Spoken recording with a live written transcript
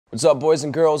What's up, boys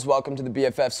and girls? Welcome to the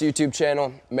BFFs YouTube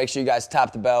channel. Make sure you guys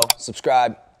tap the bell,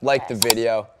 subscribe, like the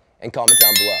video, and comment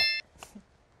down below.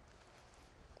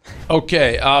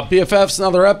 Okay, BFFs,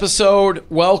 another episode.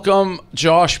 Welcome,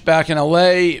 Josh, back in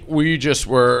LA. We just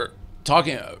were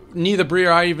talking. Neither Brie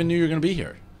or I even knew you were going to be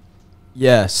here.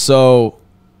 Yeah, so,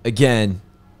 again,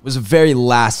 it was a very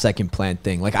last-second planned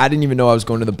thing. Like, I didn't even know I was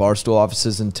going to the Barstool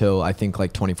offices until, I think,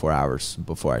 like 24 hours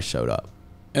before I showed up.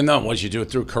 And then, what, did you do it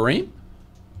through Kareem?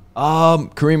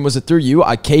 Kareem, was it through you?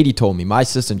 Katie told me. My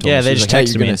assistant told me. Yeah, they was just like,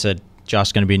 texted me and said,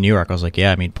 Josh's going to be in New York. I was like,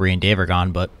 yeah, I mean, Bree and Dave are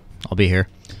gone, but I'll be here.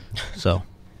 So.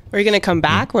 Are you going to come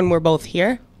back when we're both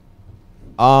here?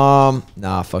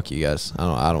 Nah, fuck you guys.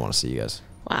 I don't want to see you guys.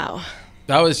 Wow.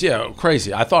 That was, yeah,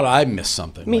 crazy. I thought I missed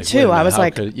something. Me like, too. I was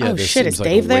like, yeah, oh shit, is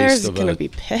Dave there? Is he going to be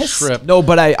pissed? Trip. No,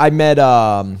 but I met,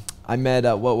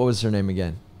 what was her name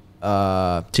again?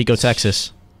 Tico,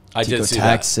 Texas. I did see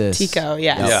Texas. Tico,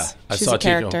 yes. Yeah, I She's saw a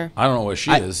character. Tico. I don't know where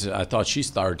she is. I thought she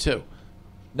starred too.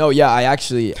 No, yeah, I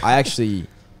actually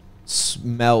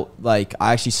smelt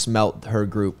her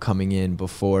group coming in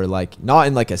before, like, not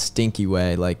in like a stinky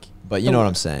way, like, but you know what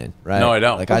I'm saying, right? No, I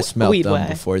don't. Like, I smelt Weed them way.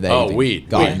 before they Oh, even weed.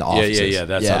 got in the offices. Yeah.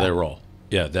 That's how they roll.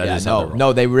 Yeah, that is how they roll.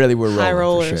 No, they really were rolling High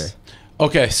rollers. for sure.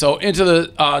 Okay, so into the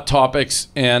topics,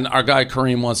 and our guy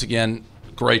Kareem, once again,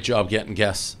 great job getting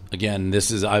guests. Again,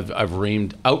 this is I've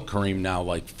reamed out Kareem now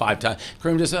like 5 times.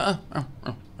 Kareem just Another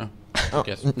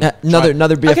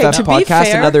BFF Okay, to be podcast,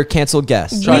 fair, another canceled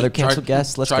guest. Another canceled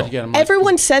guest. Let's go. To get him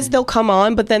Everyone says they'll come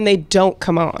on, but then they don't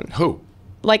come on. Who?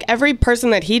 Like every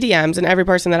person that he DMs and every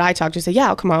person that I talk to say, yeah,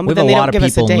 I'll come on, We but have then a they lot don't of give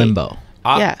us a people in date. limbo.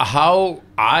 Yeah. How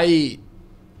I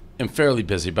am fairly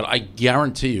busy, but I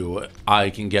guarantee you I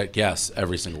can get guests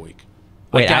every single week.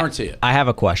 I guarantee it. I have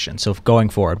a question. So going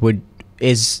forward,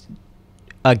 is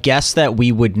a guest that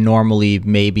we would normally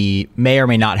may or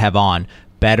may not have on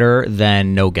better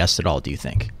than no guest at all, do you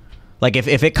think? Like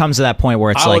if it comes to that point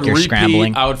where it's like you're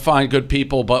scrambling. I would find good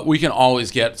people, but we can always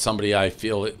get somebody I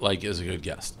feel like is a good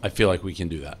guest. I feel like we can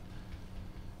do that.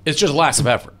 It's just lack of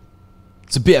effort.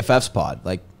 It's a BFFs pod.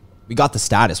 Like, we got the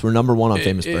status. We're #1 on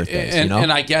famous birthdays. And, you know?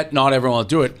 and I get not everyone will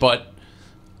do it, but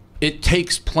it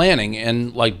takes planning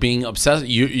and like being obsessed.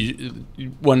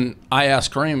 When I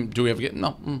ask Kareem, do we ever get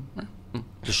no?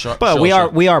 But we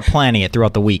are planning it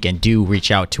throughout the week and do reach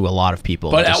out to a lot of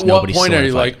people. But at what point are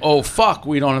you like, oh fuck,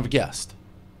 we don't have a guest?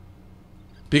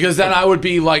 Because then I would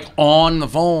be like on the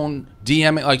phone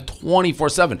DMing like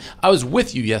 24/7. I was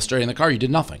with you yesterday in the car. You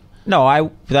did nothing. No,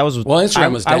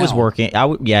 Instagram was down. I was working.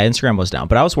 Yeah, Instagram was down,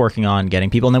 but I was working on getting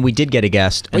people, and then we did get a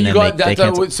guest. And then they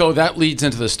canceled. So that leads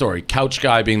into the story. Couch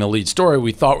Guy being the lead story.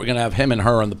 We thought we were gonna have him and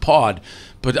her on the pod,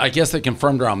 but I guess they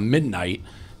confirmed around midnight,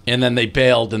 and then they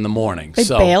bailed in the morning. They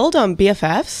bailed on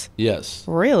BFFs? Yes.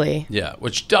 Really? Yeah,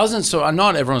 which doesn't. So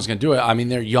not everyone's gonna do it. I mean,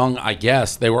 they're young. I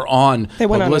guess they were on. They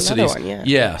went publicities. on another one.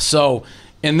 Yeah. So,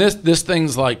 and this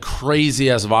thing's like crazy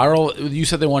as viral. You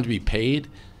said they wanted to be paid.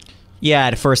 Yeah,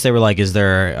 at first they were like, "Is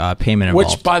there payment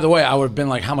involved?" Which, by the way, I would have been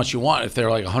like, "How much you want?" If they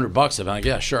were like $100, I'd be like,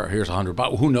 "Yeah, sure. Here's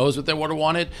 $100." Who knows what they would have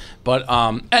wanted? But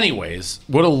anyways,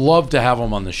 would have loved to have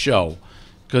them on the show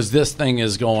because this thing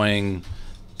is going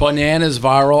bananas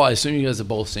viral. I assume you guys have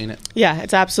both seen it. Yeah,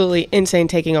 it's absolutely insane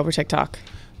taking over TikTok.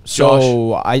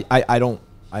 So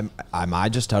am I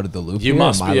just out of the loop? You here?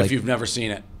 must be if like, you've never seen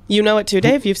it. You know it too,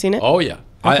 Dave? You've seen it? Oh yeah,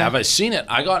 Okay. I've seen it.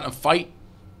 I got in a fight.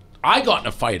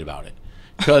 About it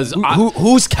because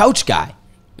who's Couch Guy?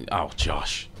 Oh,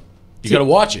 Josh, you got to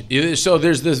watch it. So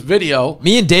there's this video.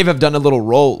 Me and Dave have done a little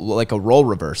role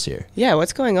reverse here. Yeah,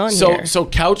 what's going on here? So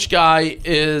Couch Guy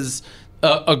is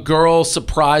a girl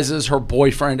surprises her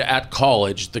boyfriend at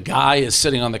college. The guy is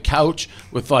sitting on the couch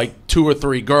with like 2 or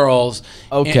 3 girls.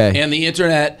 Okay. And the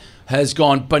internet has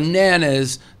gone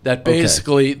bananas that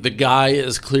basically the guy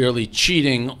is clearly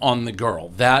cheating on the girl.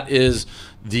 That is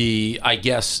I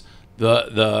guess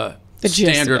the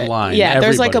standard line. Yeah,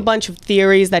 there's like a Everybody. bunch of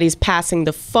theories that he's passing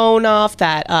the phone off,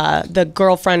 that the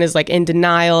girlfriend is like in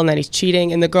denial and that he's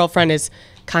cheating, and the girlfriend is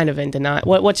kind of in denial.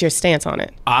 What's your stance on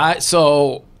it?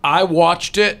 I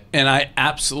watched it, and I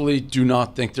absolutely do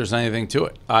not think there's anything to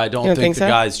it. I don't think the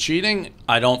guy's cheating.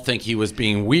 I don't think he was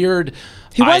being weird.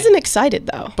 He wasn't excited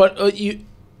though. But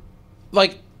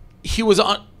he was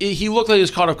on. He looked like he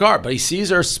was caught off guard, but he sees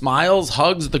her, smiles,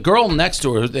 hugs the girl next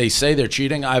to her. They say they're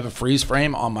cheating. I have a freeze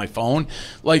frame on my phone.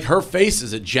 Like, her face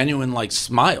is a genuine like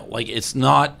smile. Like, it's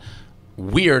not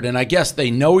weird. And I guess they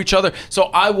know each other.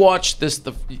 So I watched this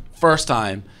the first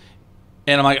time,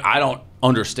 and I'm like, I don't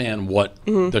understand what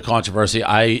the controversy.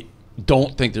 I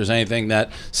don't think there's anything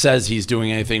that says he's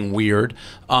doing anything weird.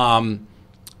 And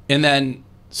then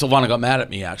Silvana got mad at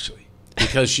me, actually.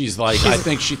 because she's like, I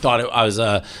think she thought I was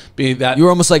being that. You were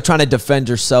almost like trying to defend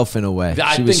yourself in a way.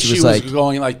 I think she was like,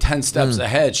 going like 10 steps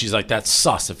ahead. She's like, that's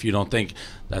sus if you don't think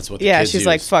that's what the kids she's use.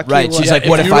 like, fuck you. Right, she's what? like,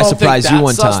 what if I surprise you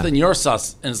one sus, time? then you're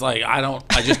sus. And it's like,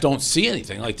 I just don't see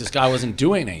anything. Like, this guy wasn't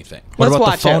doing anything. What Let's about the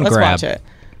watch phone it. Let's grab? watch it.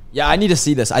 Yeah, I need to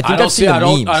see this. I think I don't I've seen see. the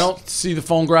memes. I don't see the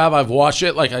phone grab. I've watched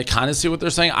it. Like, I kind of see what they're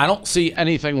saying. I don't see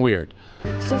anything weird.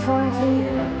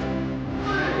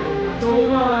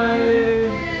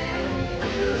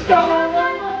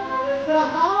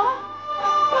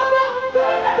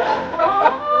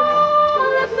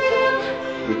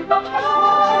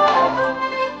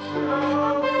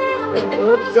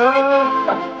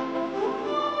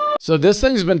 So this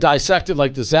thing's been dissected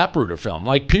like the Zapruder film.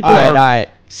 Like, people All right.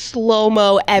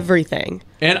 Slow-mo everything.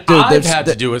 And Dude, I've there's had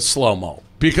to do it slow-mo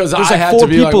because I like had 4 to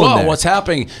be like, people in whoa, there. what's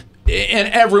happening? And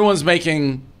everyone's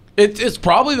making it. It's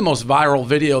probably the most viral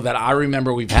video that I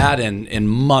remember we've had in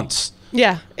months.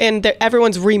 Yeah, and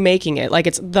everyone's remaking it. Like,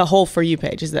 it's the whole For You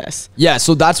page is this. Yeah,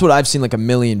 so that's what I've seen like a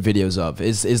million videos of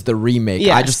is the remake. I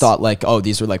Yes. just thought like, oh,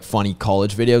 these are like funny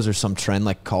college videos or some trend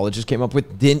like colleges came up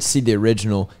with. Didn't see the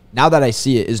original. Now that I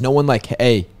see it, is no one like,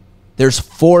 hey, there's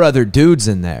 4 other dudes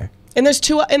in there. And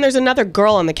there's another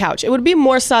girl on the couch. It would be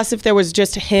more sus if there was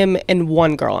just him and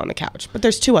one girl on the couch. But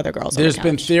there's 2 other girls on the There's couch.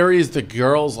 been theories the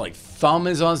girl's like thumb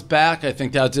is on his back. I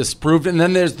think that's disproved. And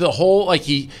then there's the whole like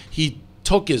he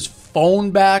took his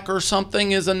phone back or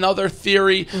something is another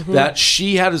theory that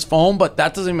she had his phone, but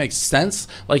that doesn't make sense.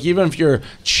 Like, even if you're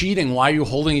cheating, why are you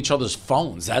holding each other's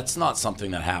phones? That's not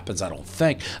something that happens, I don't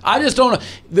think. I just don't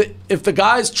know. If the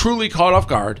guy's truly caught off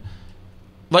guard,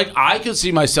 like, I could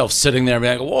see myself sitting there and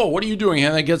being like, whoa, what are you doing?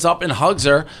 And then gets up and hugs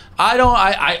her.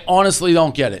 I honestly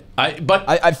don't get it.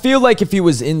 I feel like if he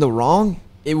was in the wrong,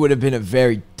 it would have been a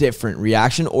very different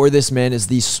reaction, or this man is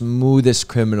the smoothest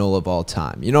criminal of all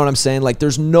time. You know what I'm saying? Like,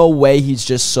 there's no way he's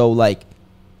just so, like,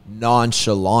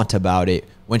 nonchalant about it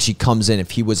when she comes in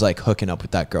if he was, like, hooking up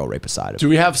with that girl right beside him. do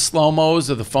we have slow-mos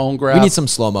of the phone grab? We need some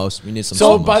slow-mos. We need some So,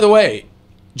 slow-mos. by the way,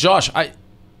 Josh,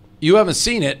 you haven't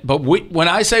seen it, but when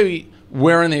I say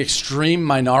we're in the extreme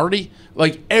minority,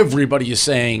 like, everybody is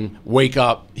saying, wake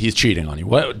up, he's cheating on you.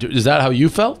 What, is that how you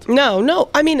felt? No.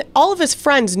 I mean, all of his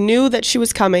friends knew that she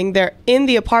was coming. They're in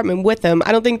the apartment with him.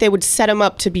 I don't think they would set him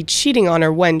up to be cheating on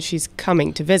her when she's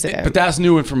coming to visit him. But that's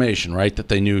new information, right? That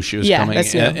they knew she was coming.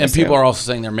 That's new. And That's people new. are also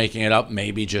saying they're making it up,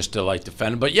 maybe just to, like,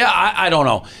 defend him. But yeah, I don't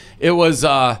know. It was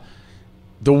the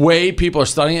way people are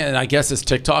studying it, and I guess it's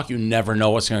TikTok. You never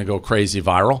know what's going to go crazy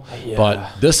viral. Yeah.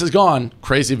 But this has gone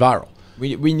crazy viral.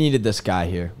 We needed this guy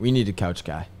here. We needed Couch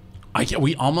Guy.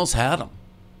 We almost had him.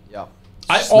 Yeah.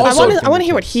 I I also want to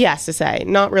hear what he has to say,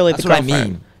 not really That's the what I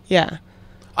girlfriend. mean. Yeah.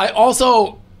 I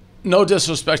also, no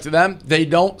disrespect to them, they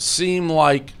don't seem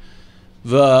like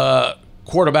the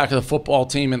quarterback of the football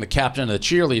team and the captain of the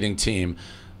cheerleading team.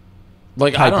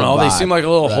 Like, I Type don't of know. They vibe. seem like a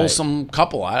little Right. wholesome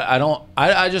couple.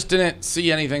 I just didn't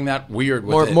see anything that weird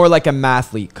with it. More like a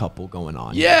mathlete couple going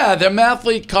on. Yeah, they're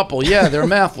mathlete couple. Yeah, they're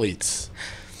mathletes.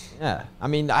 Yeah. I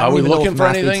mean, I Are don't we even know looking if for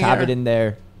mathletes anything have here? it in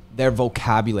their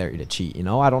vocabulary to cheat, you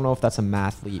know? I don't know if that's a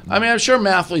mathlete. I mean, I'm sure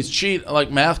mathletes cheat.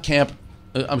 Like, math camp,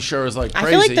 I'm sure is like crazy. I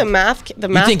feel like the math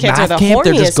you think kids are math the camp, horniest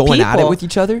they're just going at it people. with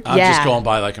each other? I'm Yeah. just going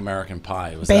by like American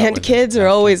Pie. Was that Band what kids math are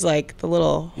camp- always like the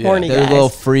little horny They're guys. little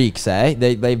freaks, eh?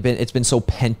 It's been so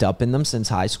pent up in them since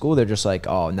high school. They're just like,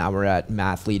 oh, now we're at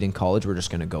mathlete in college. We're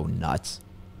just gonna go nuts.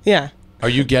 Yeah. Are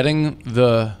you getting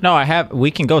the? No, I have. We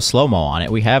can go slow mo on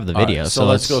it. We have the All right, video. so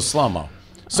let's go slow mo.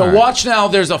 So All right. watch now.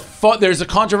 There's a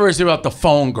controversy about the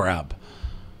phone grab. All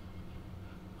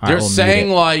right, They're we'll mute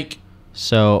saying it. like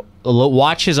So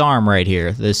watch his arm right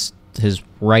here. His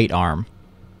right arm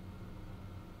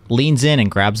leans in and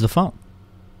grabs the phone,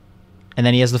 and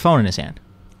then he has the phone in his hand.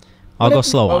 I'll What go if-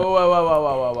 slow on it.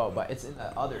 Whoa. But it's in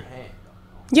the other hand.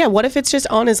 Yeah, what if it's just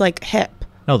on his like hip?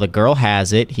 No, the girl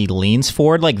has it. He leans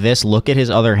forward like this. Look at his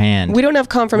other hand. We don't have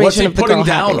what's confirmation he of the putting girl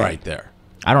down having it. right there?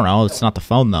 I don't know. It's not the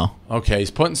phone though. Okay,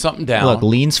 he's putting something down. Look,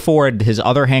 leans forward. His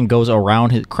other hand goes around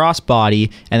his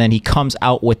crossbody, and then he comes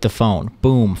out with the phone.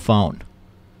 Boom, phone.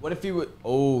 What if he would?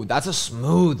 Oh, that's a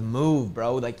smooth move,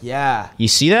 bro. Like, yeah. You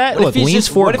see that? What if Look, he's leans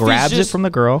just- forward, what if he's grabs just- it from the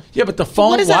girl. Yeah, but the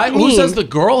phone. What does Why? that Who mean? says the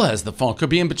girl has the phone? Could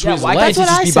be in between his Why legs. can't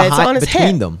That's he what just I be said. It's on his between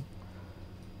hip. them?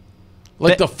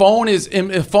 Like the phone is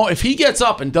in. If he gets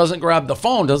up and doesn't grab the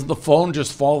phone, doesn't the phone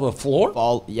just fall to the floor?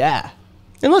 All, yeah.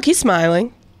 And look, he's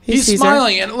smiling. He He's sees her.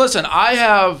 smiling. And listen, I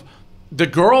have the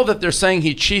girl that they're saying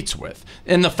he cheats with.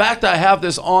 And the fact that I have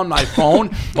this on my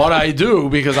phone, but I do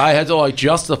because I had to like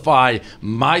justify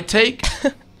my take.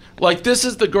 Like, this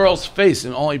is the girl's face,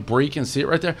 and only Bree can see it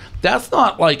right there. That's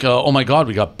not like, oh my God,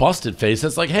 we got busted face.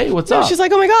 That's like, hey, what's up? She's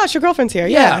like, oh my gosh, your girlfriend's here.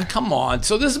 Yeah, come on.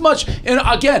 So this is much, and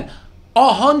again,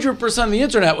 100% of the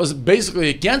internet was basically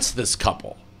against this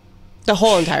couple. The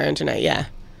whole entire internet, yeah.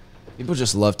 People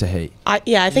just love to hate. I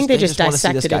think they just wanna see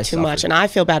this dissected guy it too suffer. much, and I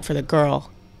feel bad for the girl.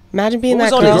 Imagine being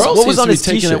that on girl. his- Girl what was seems on to be his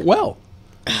taking t-shirt? it well.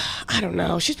 I don't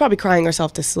know. She's probably crying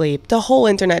herself to sleep. The whole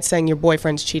internet saying your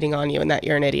boyfriend's cheating on you and that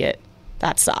you're an idiot.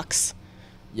 That sucks.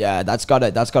 Yeah, that's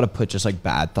gotta put just like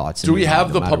bad thoughts. Do we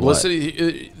have the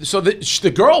publicity? So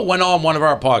the girl went on one of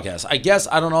our podcasts. I guess,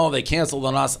 I don't know, they canceled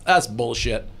on us. That's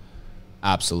bullshit.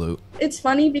 Absolute. It's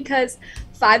funny because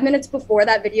 5 minutes before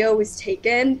that video was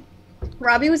taken,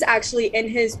 Robbie was actually in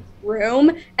his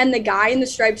room, and the guy in the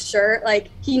striped shirt, like,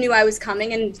 he knew I was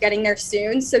coming and getting there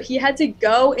soon, so he had to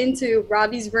go into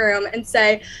Robbie's room and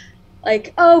say,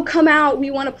 like, oh, come out, we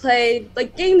want to play,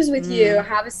 like, games with you,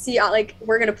 have a seat, like,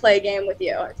 we're gonna play a game with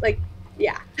you. Like,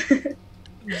 yeah.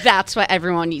 That's what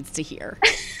everyone needs to hear.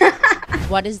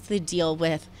 What is the deal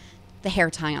with the hair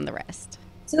tie on the wrist?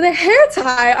 So the hair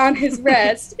tie on his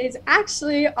wrist is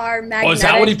actually our magnetic is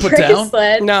that what he put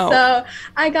bracelet. down? No. So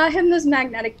I got him those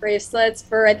magnetic bracelets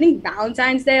for, I think,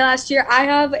 Valentine's Day last year. I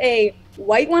have a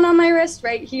white one on my wrist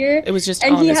right here. It was just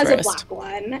and on he his has wrist. a black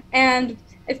one. And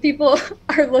if people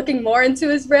are looking more into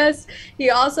his wrist, he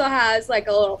also has like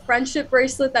a little friendship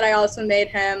bracelet that I also made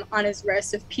him on his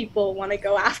wrist if people want to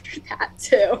go after that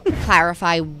too.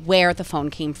 Clarify where the phone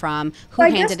came from, who So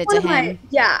handed it to him.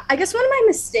 I guess one of my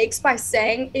mistakes by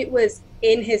saying it was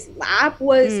in his lap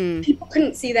was people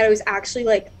couldn't see that it was actually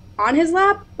like on his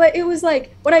lap, but it was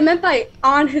like, what I meant by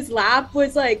on his lap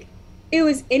was like, it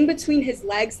was in between his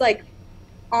legs, like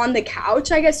on the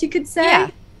couch, I guess you could say.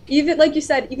 Yeah. Even like you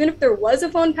said, even if there was a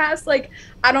phone pass, like,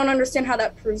 I don't understand how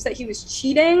that proves that he was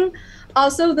cheating.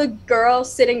 Also, the girl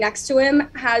sitting next to him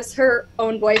has her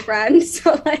own boyfriend,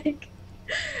 so like,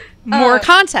 More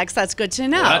context. That's good to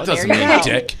know. Well, that doesn't There you mean go.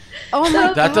 dick. Oh my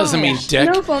God. That doesn't mean dick.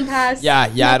 no phone pass. Yeah,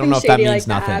 I don't know if that nothing means shady like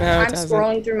nothing. that. No, it I'm doesn't.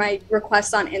 scrolling through my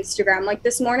requests on Instagram. Like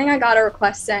this morning, I got a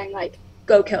request saying like,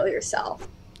 "Go kill yourself."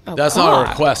 Oh, That's not a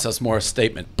request. That's more a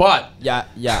statement. But Yeah.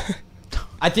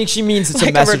 I think she means it's Like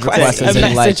a message request, as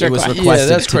in like it was requested yeah,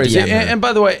 that's to crazy. DM her. And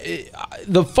by the way,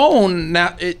 the phone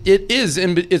now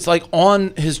it's like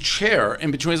on his chair in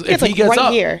between. If it's he like gets right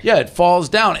up, here. yeah, it falls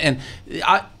down. And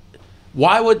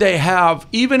why would they have?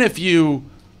 Even if you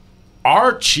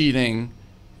are cheating,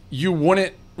 you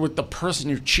wouldn't with the person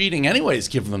you're cheating anyways.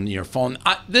 Give them your phone.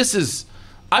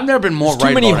 I've never been more There's right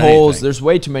too many about holes. anything. There's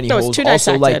way too many No, it's holes. too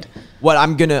Also, like, dissected. what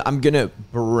I'm gonna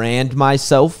brand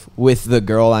myself with the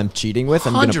girl I'm cheating with.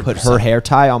 I'm gonna put her 100%. hair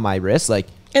tie on my wrist. Like,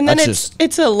 And then that's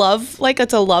it's a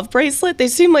love bracelet. They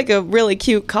seem like a really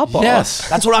cute couple. Yes.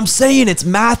 that's what I'm saying. It's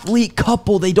mathlete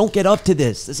couple. They don't get up to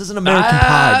this. This isn't American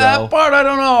Pie, bro. That part I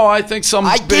don't know. I think some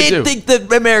I they did do. think that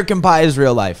American Pie is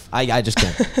real life. I just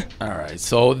can't. All right.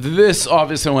 So this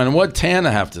obviously went. What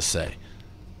Tana have to say?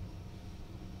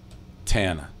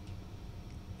 Tana.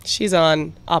 She's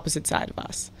on opposite side of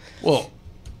us. Well,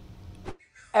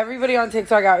 Everybody on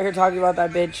TikTok out here talking about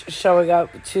that bitch showing up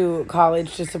to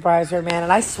college to surprise her man.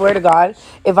 And I swear to God,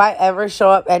 if I ever show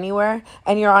up anywhere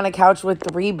and you're on a couch with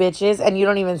 3 bitches and you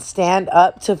don't even stand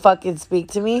up to fucking speak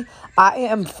to me, I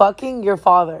am fucking your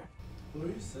father.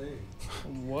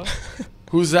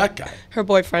 who's that guy? Her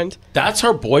boyfriend. That's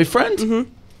her boyfriend? Mm-hmm.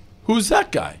 Who's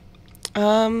that guy?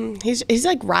 He's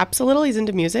like raps a little. He's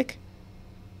into music.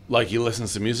 Like he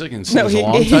listens to music and No, sings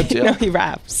along type deal? no, he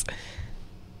raps.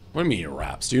 What do you mean he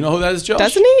raps? Do you know who that is, Josh?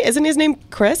 Doesn't he? Isn't his name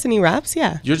Chris and he raps?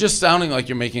 Yeah. You're just sounding like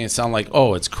you're making it sound like,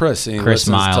 oh, it's Chris and he Chris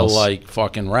listens Miles. to like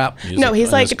fucking rap music. No,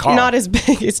 he's in his like car. not as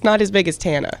big. It's not as big as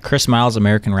Tana. Chris Miles,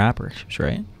 American rapper,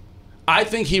 right? I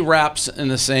think he raps in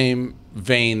the same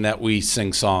vein that we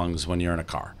sing songs when you're in a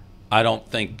car. I don't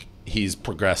think he's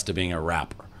progressed to being a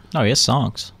rapper. No, he has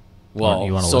songs. Well,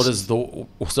 You wanna so listen?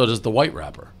 does the white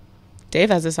rapper. Dave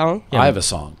has a song. I have a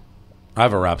song. I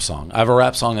have a rap song. I have a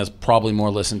rap song that's probably more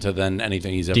listened to than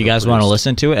anything he's ever Do you guys want to produced.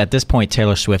 listen to it? At this point,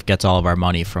 Taylor Swift gets all of our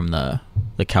money from the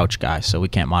couch guy, so we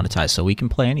can't monetize, so we can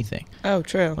play anything. Oh,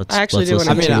 true. Let's- I actually let's do listen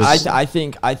want I to mean, to hear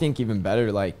his- I think even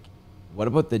better. Like, what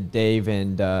about the Dave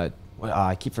and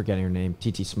I keep forgetting her name,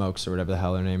 TT Smokes or whatever the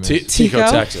hell her name is. Tico,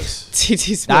 Tico? Texas.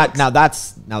 TT Smokes.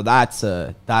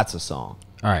 That's a song.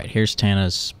 All right, here's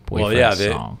Tana's Well, boyfriend's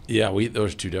yeah, song.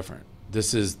 those are two different.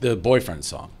 This is the boyfriend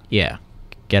song. Yeah,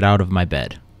 Get Out of My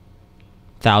Bed.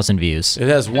 1,000 views. It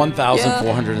has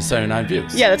 1,479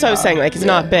 views. Yeah, that's what I was saying. Like, it's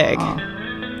not big.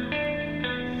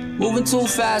 Moving too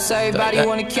fast, everybody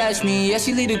wanna catch me. Yeah,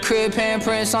 she leave the crib,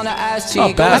 handprints on the ass cheek.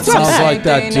 Not bad. That's not Sounds bad. like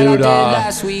that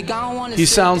dude. He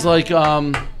sounds like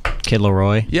Kid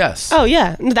Leroy. Yes. Oh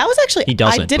yeah, that was actually. He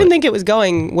doesn't, I didn't but- think it was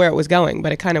going where it was going,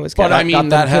 but it kind of was. But Going. I mean, Got them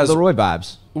that Kid has Leroy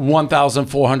vibes.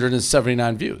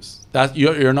 1,479 views. That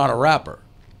you're not a rapper.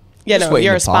 Yeah, Just no, waiting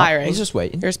you're to pop. aspiring. He's just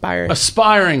waiting. You're aspiring.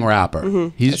 Aspiring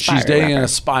rapper. She's Aspiring dating an rapper.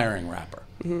 aspiring rapper.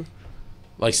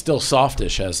 Like Still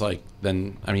Softish has like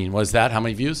then I mean was that how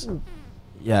many views?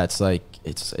 Yeah, it's like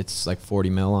 40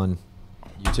 mil on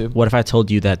YouTube. What if I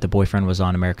told you that the boyfriend was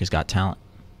on America's Got Talent?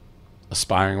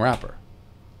 Aspiring rapper.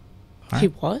 He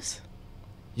was.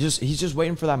 He's just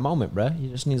waiting for that moment, bruh. He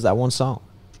just needs that one song.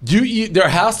 There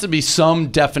has to be some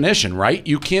definition, right?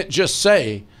 You can't just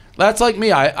say that's like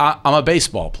me. I'm a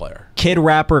baseball player. Kid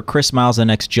rapper Chris Miles the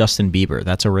next Justin Bieber.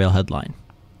 That's a real headline.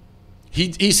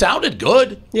 He sounded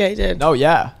good. Yeah, he did. Oh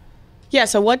yeah. Yeah.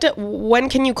 So when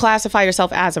can you classify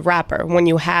yourself as a rapper? When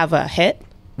you have a hit?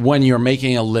 When you're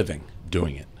making a living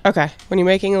doing it. Okay. When you're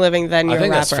making a living, then you're I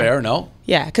think a rapper. that's fair. No.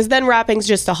 Yeah, because then rapping's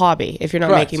just a hobby if you're not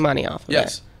Correct. making money off of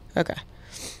Yes. it. Okay.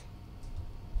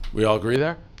 We all agree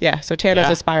there. Yeah. So Tana's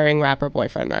Yeah. aspiring rapper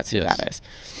boyfriend. That's who Yes. that is.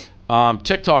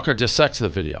 TikToker dissects the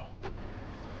video.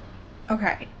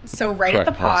 Okay, so right Correct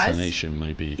at the pause, pronunciation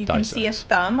may be you can see a dissects.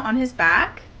 thumb on his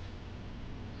back.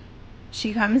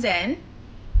 She comes in.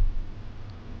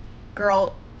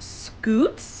 Girl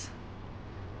scoots.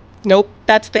 Nope.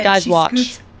 That's the Then guy's she watch.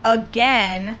 scoots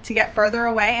again to get further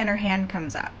away, and her hand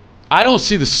comes up. I don't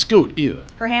see the scoot either.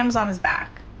 Her hand was on his back.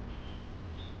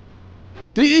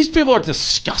 These people are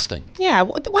disgusting. Yeah.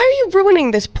 Why are you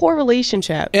ruining this poor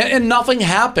relationship? And nothing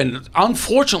happened.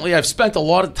 Unfortunately, I've spent a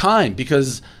lot of time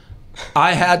because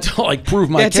I had to like prove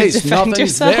my You had to case. defend Nothing's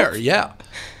yourself? there. Yeah.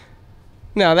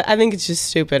 No, I think it's just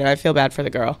stupid, and I feel bad for the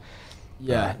girl.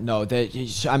 Yeah, no,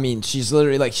 I mean, she's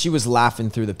literally like, she was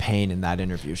laughing through the pain in that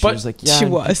interview. She But was like, yeah, she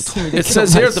and was. people told me to It kill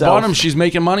says here at the myself. bottom she's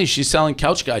making money. She's selling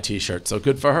Couch Guy t-shirts, so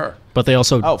good for her. But they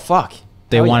also Oh, fuck.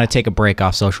 they Hell want yeah. to take a break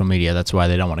off social media. That's why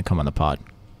they don't want to come on the pod.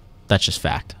 That's just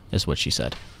fact, is what she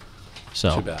said.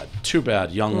 So Too bad. Too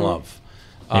bad. Young love.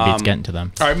 maybe it's getting to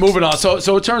them. All right, moving on. So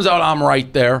it turns out I'm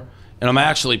right there, and I'm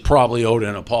actually probably owed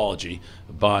an apology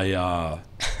by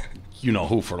you know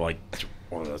who for like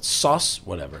sus,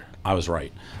 whatever. I was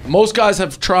right. Most guys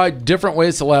have tried different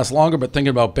ways to last longer, but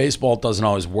thinking about baseball doesn't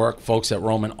always work. Folks at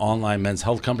Roman Online Men's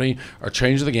Health Company are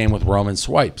changing the game with Roman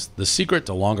Swipes, the secret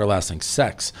to longer-lasting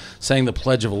sex. Saying the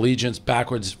Pledge of Allegiance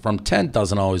backwards from 10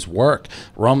 doesn't always work.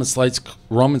 Roman Swipes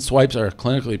are a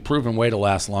clinically proven way to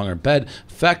last longer in bed,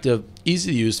 effective,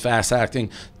 easy to use, fast acting,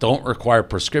 don't require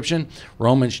prescription.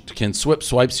 Roman can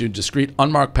swipes you discreet,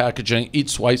 unmarked packaging.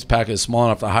 Each swipes packet is small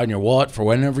enough to hide in your wallet for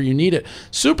whenever you need it.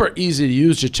 Super easy to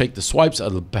use. Just take the swipes out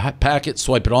of the packet,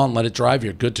 swipe it on, let it dry,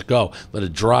 you're good to go. Let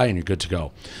it dry and you're good to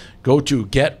go. Go to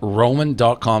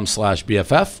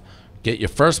getroman.com/BFF. Get your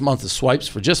first month of swipes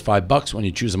for just $5 when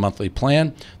you choose a monthly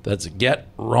plan. That's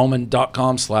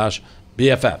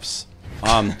getroman.com/BFFs.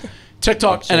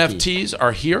 TikTok NFTs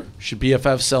are here. Should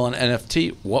BFF sell an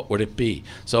NFT? What would it be?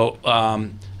 So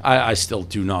I still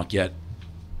do not get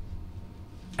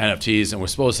NFTs, and we're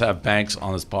supposed to have Banks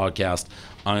on this podcast.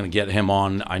 I'm going to get him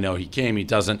on. I know he came. He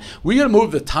doesn't. We got to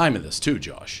move the time of this too,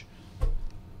 Josh.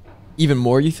 Even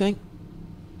more, you think?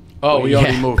 Oh, we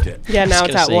already moved it. Yeah, now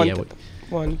it's gonna at say,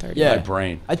 1:30. Yeah. My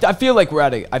brain. I feel like we're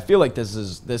at a. I feel like this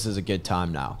is a good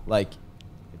time now. Like,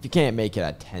 if you can't make it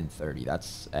at 10:30,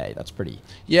 that's pretty.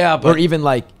 Yeah, but Or even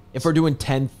like if we're doing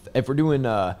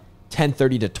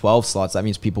 10:30 to 12 slots, that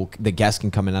means the guests can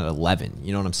come in at 11.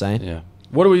 You know what I'm saying? yeah.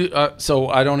 What do we? So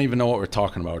I don't even know what we're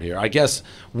talking about here. I guess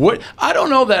I don't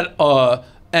know that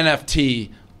NFT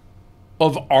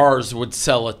of ours would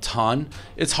sell a ton.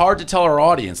 It's hard to tell our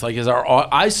audience. Like,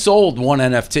 I sold one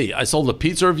NFT. I sold a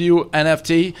pizza review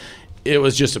NFT. It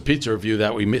was just a pizza review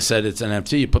that we said it's an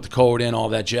NFT. You put the code in, all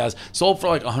that jazz. Sold for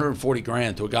like 140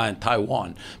 grand to a guy in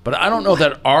Taiwan. But I don't know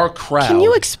that our crowd. Can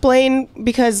you explain?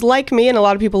 Because like me and a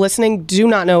lot of people listening do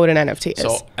not know what an NFT is.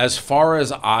 So as far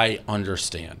as I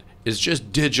understand, it's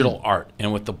just digital art.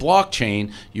 And with the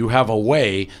blockchain, you have a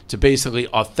way to basically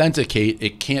authenticate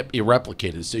it can't be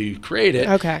replicated. So you create it.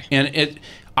 Okay. And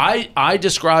I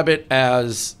describe it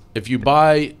as if you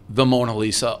buy the Mona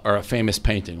Lisa or a famous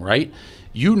painting, right?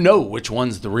 You know which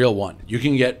one's the real one. You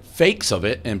can get fakes of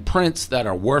it and prints that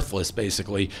are worthless,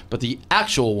 basically, but the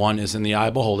actual one is in the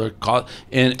eye beholder.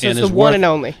 And So it's is the one worth, and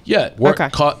only. Yeah, Okay.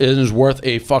 It is worth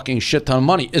a fucking shit ton of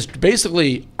money. It's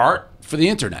basically art for the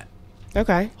internet.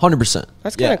 Okay. 100%.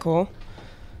 That's kind of cool.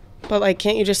 But like,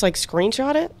 can't you just like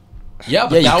screenshot it? Yeah,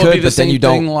 but Yeah, you that would be could, the but then same you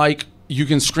don't- thing like you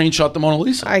can screenshot the Mona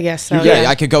Lisa. I guess so. Yeah,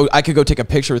 I could go take a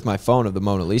picture with my phone of the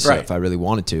Mona Lisa Right. if I really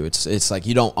wanted to. It's like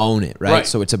you don't own it, right? Right.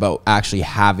 So it's about actually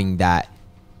having that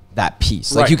that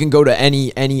piece. Like Right. you can go to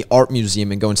any art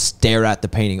museum and go and stare at the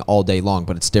painting all day long,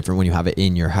 but it's different when you have it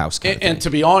in your house. And to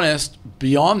be honest,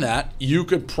 beyond that, you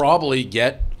could probably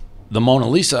get the Mona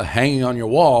Lisa hanging on your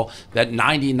wall that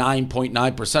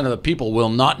 99.9% of the people will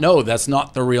not know that's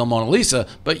not the real Mona Lisa,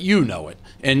 but you know it.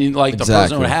 And you, like the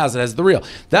person who has it as the real.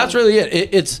 That's really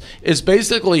it. It's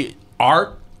basically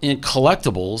art and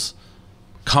collectibles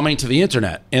coming to the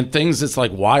internet, and things that's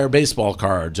like wire baseball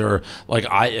cards, or like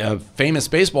a famous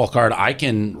baseball card. I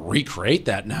can recreate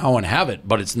that now and have it,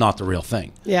 but it's not the real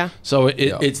thing. Yeah. So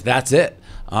that's it.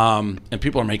 And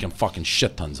people are making fucking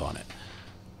shit tons on it.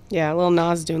 Yeah, Lil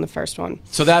Nas doing the first one.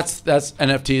 So that's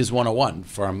NFTs 101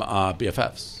 from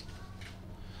BFFs.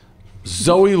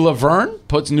 Zoe Laverne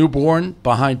puts newborn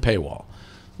behind paywall.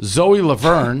 Zoe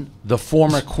Laverne, the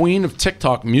former queen of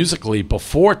TikTok Musical.ly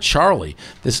before Charlie.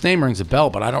 This name rings a bell,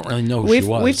 but I don't really know who she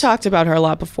was. We've talked about her a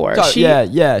lot before.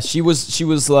 Yeah. She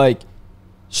was like,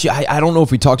 I don't know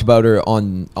if we talked about her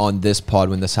on this pod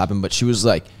when this happened, but she was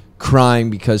like crying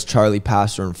because Charlie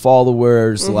passed her in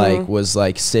followers, like was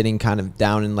like sitting kind of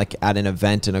down in like at an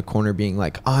event in a corner being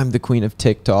like, I'm the queen of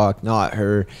TikTok, not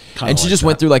her. And she just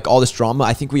went through like all this drama.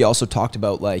 I think we also talked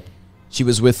about like she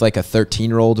was with like a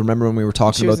 13-year-old. Remember when we were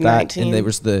talking about that? 19. And there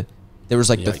was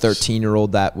like the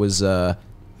 13-year-old that was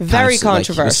very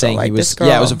controversial. Like he was,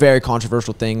 yeah, it was a very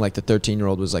controversial thing. Like the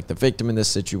 13-year-old was like the victim in this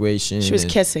situation. She was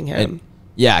kissing him.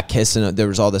 Yeah, kissing. There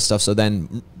was all this stuff. So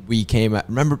then we came at,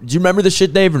 do you remember the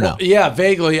shit, Dave, or no? Yeah,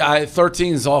 vaguely.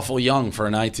 13 is awful young for a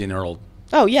 19-year-old.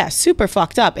 Oh yeah, super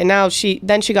fucked up. And now she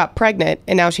got pregnant,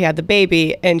 and now she had the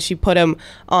baby, and she put him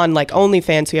on like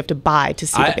OnlyFans, so you have to buy to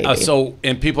see the baby.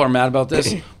 And people are mad about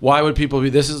this. Why would people be?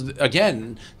 This is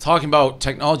again talking about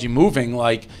technology moving.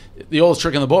 Like the oldest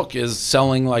trick in the book is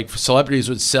selling. Like celebrities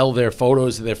would sell their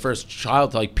photos of their first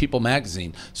child to like People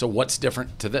magazine. So what's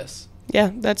different to this?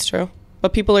 Yeah, that's true.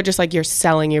 But people are just like, you're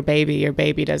selling your baby. Your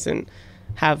baby doesn't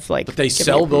have like. But they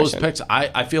sell those pics.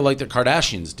 I feel like the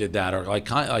Kardashians did that, or like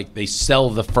kind of like they sell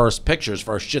the first pictures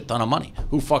for a shit ton of money.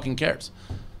 Who fucking cares?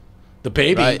 The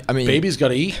baby, Right, I mean, baby's got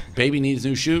to eat. Baby needs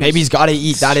new shoes. Baby's got to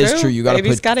eat. That is true. You got to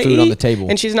put food on the table.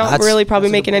 And she's not really probably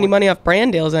making any money off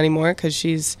brand deals anymore because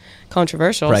she's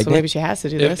controversial. Pregnant. So maybe she has to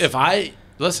do this. If I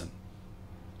listen,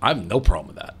 I have no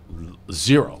problem with that.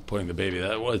 Zero putting the baby.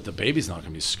 The baby's not going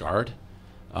to be scarred.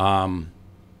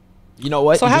 You know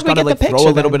what? So you how just do we gotta get the like throw picture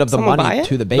a little then? bit of the Someone buy money it?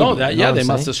 to the baby. No, you know they what I'm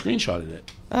must saying? have screenshotted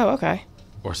it Oh, okay.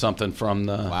 or something from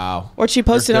the. Wow. Or she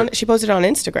posted on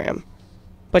Instagram,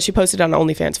 but she posted on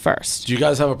OnlyFans first. Do you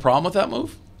guys have a problem with that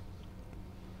move?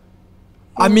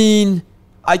 I mean,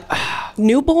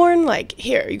 Newborn, like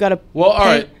here, you gotta. Well, all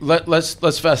right.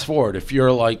 Let's fast forward. If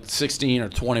you're like 16 or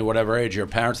 20, whatever age, your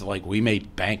parents are like, we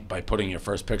made bank by putting your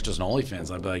first pictures on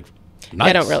OnlyFans. I'd be like, nice.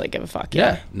 I don't really give a fuck.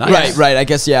 Yeah, nice. right. I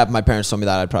guess yeah. If my parents told me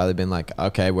that, I'd probably been like,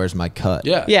 okay, where's my cut?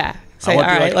 Yeah. Yeah. Say, I all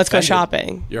wouldn't be, right, like, let's go offended.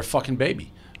 shopping. You're a fucking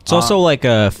baby. It's also like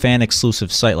a fan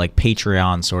exclusive site, like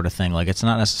Patreon sort of thing. Like it's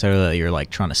not necessarily that you're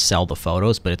like trying to sell the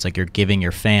photos, but it's like you're giving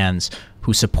your fans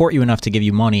who support you enough to give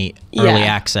you money early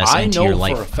access into your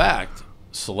life. I know for a fact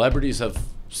celebrities have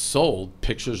sold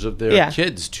pictures of their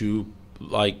kids to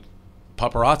like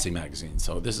paparazzi magazines.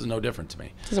 So this is no different to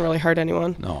me. Doesn't really hurt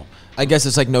anyone. No. I guess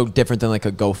it's like no different than like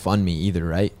a GoFundMe either,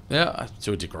 right? Yeah,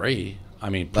 to a degree. I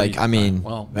mean,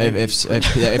 well,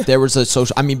 if there was a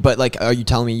social, I mean, but like, are you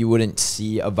telling me you wouldn't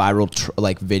see a viral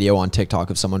like video on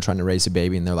TikTok of someone trying to raise a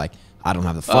baby and they're like, I don't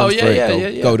have the funds for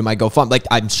it. Go to my GoFundMe. Like,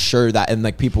 I'm sure that, and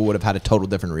like people would have had a total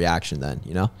different reaction then,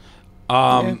 you know?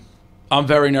 I'm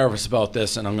very nervous about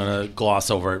this, and I'm going to gloss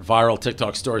over it. Viral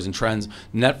TikTok stories and trends.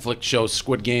 Netflix show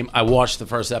Squid Game. I watched the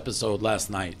first episode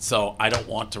last night, so I don't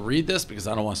want to read this because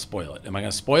I don't want to spoil it. Am I going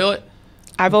to spoil it?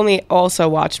 I've only also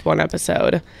watched one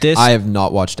episode. I have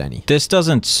not watched any. This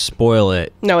doesn't spoil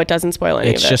it. No, it doesn't spoil any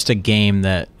of it. It's just a game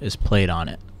that is played on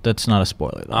it. That's not a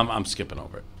spoiler, though. I'm skipping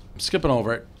over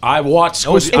it. I watched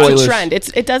Squid Game. It's a trend.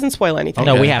 It doesn't spoil anything.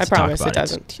 No, we have to I talk promise about it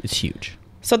doesn't. It's huge.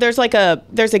 So there's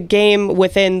a game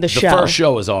within the show. The first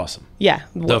show is awesome. Yeah.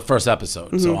 The first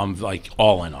episode. So I'm like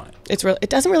all in on it. It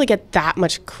doesn't really get that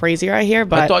much crazier, I hear,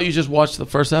 but I thought you just watched the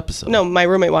first episode. No, my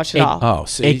roommate watched it all. Oh,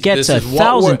 see, it gets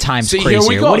 1,000 times crazier. Here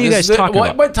we go. What are you guys talking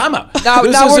about? Wait, time out. Now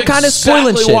we're kind of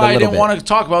spoiling shit a why I little didn't bit. want to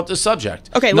talk about this subject.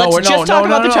 Okay, let's just talk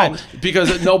about the trend.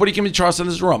 Because nobody can be trusted in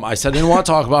this room. I said I didn't want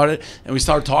to talk about it, and we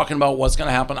started talking about what's going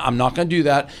to happen. I'm not going to do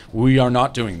that. We are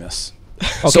not doing this.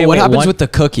 Okay, so what happens with the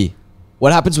cookie?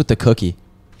 What happens with the cookie?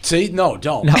 See, no,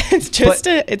 don't. No, it's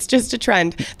just a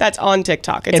trend that's on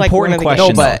TikTok. It's important like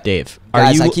question, though, Dave.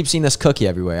 Guys, I keep seeing this cookie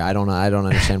everywhere. I don't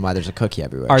understand why there's a cookie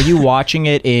everywhere. Are you watching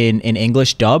it in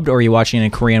English dubbed, or are you watching it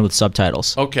in Korean with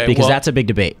subtitles? Okay, because that's a big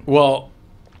debate. Well,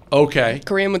 Okay.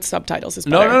 Korean with subtitles is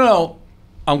No, better. no.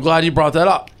 I'm glad you brought that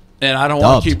up. And I don't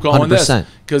want to Dubbed, keep going this 100%.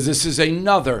 because this is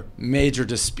another major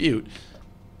dispute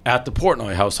at the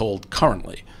Portnoy household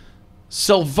currently.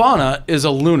 Silvana is a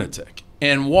lunatic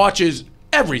and watches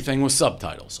everything with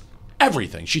subtitles.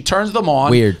 Everything. She turns them on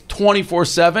Weird.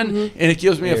 24/7, and it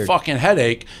gives me a Weird. fucking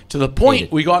headache to the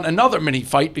point we got in another mini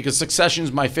fight because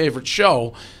Succession's my favorite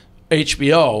show,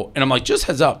 HBO, and I'm like, just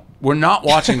heads up, we're not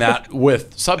watching that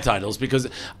with subtitles because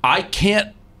I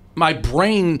can't. My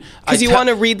brain. Because you want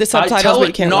to read the subtitles, I tell but it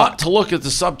you can't not look. to look at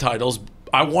the subtitles.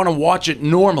 I want to watch it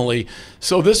normally.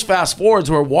 So this fast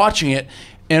forwards, we're watching it,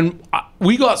 and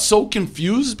we got so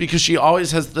confused because she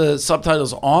always has the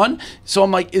subtitles on. So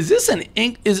I'm like, is this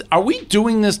are we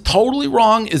doing this totally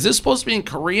wrong? Is this supposed to be in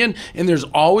Korean and there's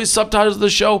always subtitles of the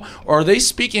show, or are they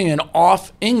speaking in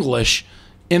off English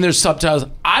and there's subtitles?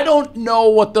 I don't know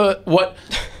what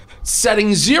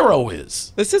setting 0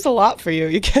 is. This is a lot for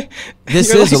you.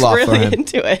 This you're is a lot really for him.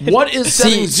 into it. What is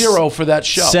setting 0 for that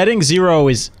show? Setting 0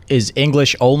 is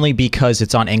English only because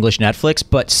it's on English Netflix,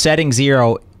 but setting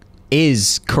 0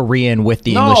 is Korean with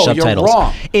the English subtitles. You're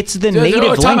wrong. It's the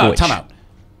native language. Time out.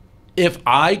 If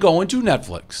I go into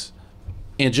Netflix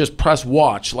and just press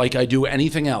watch like I do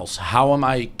anything else, how am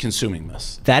I consuming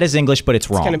this? That is English, but it's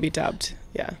wrong. It's going to be dubbed.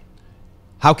 Yeah.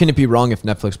 How can it be wrong if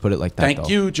Netflix put it like that? Thank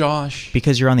you, Josh.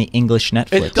 Because you're on the English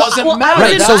Netflix. It doesn't Well, matter.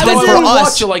 Right, so That's then why for we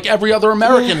us- watch it like every other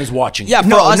American is watching. Yeah,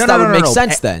 for us that would make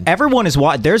sense then. Everyone is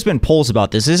there's been polls about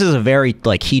this. This is a very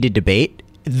heated debate.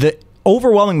 The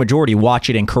overwhelming majority watch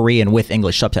it in Korean with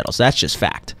English subtitles. That's just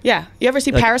fact. Yeah. You ever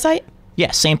see Parasite?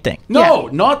 Yeah, same thing. No,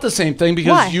 not the same thing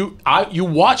because Why? you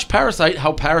watch Parasite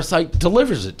how Parasite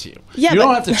delivers it to you. Yeah, you don't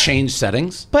but- have to change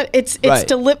settings. But it's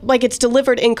Right. it's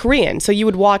delivered in Korean, so you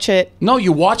would watch it. No,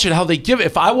 you watch it how they give it.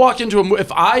 If I walk into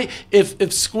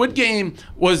if Squid Game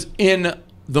was in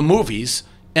the movies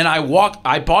and I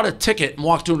bought a ticket and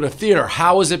walked into a theater,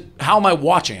 how am I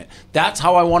watching it? That's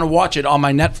how I want to watch it on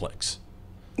my Netflix.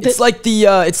 It's like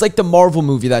the Marvel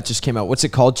movie that just came out. What's it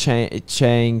called?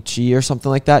 Shang-Chi or something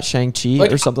like that? Shang-Chi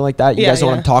or something like that? You guys know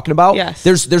what I'm talking about? Yes.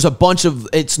 There's a bunch of,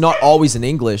 it's not always in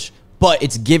English, but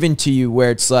it's given to you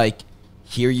where it's like,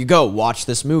 here you go, watch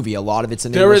this movie. A lot of it's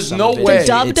in There English. is some no of it- way. The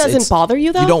dub doesn't bother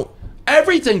you, though? You don't.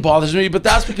 Everything bothers me, but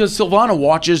that's because Silvana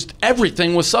watches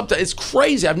everything with subtitles. It's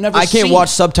crazy. I've never I can't seen watch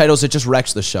subtitles. It just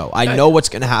wrecks the show. I know what's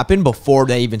going to happen before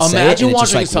they even say it. Imagine And it's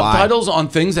just watching like, why? subtitles on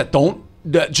things that don't,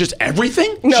 just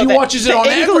everything? No, she the- watches it the on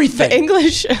Engl- everything. The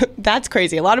English, that's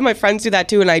crazy. A lot of my friends do that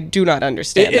too, and I do not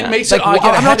understand It that. makes Like, it, I get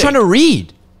a I'm not trying to headache.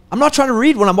 read. I'm not trying to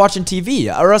read when I'm watching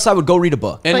TV, or else I would go read a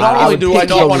book. And Like, not I only would do I pick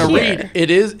not it want to here.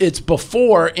 read, it's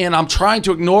before, and I'm trying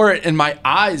to ignore it, and my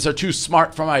eyes are too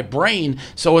smart for my brain.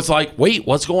 So it's like, wait,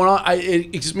 what's going on?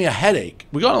 It gives me a headache.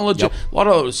 We got a lot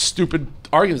of those stupid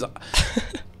arguments.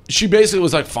 She basically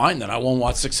was like, fine, then I won't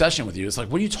watch Succession with you. It's like,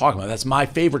 what are you talking about? That's my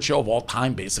favorite show of all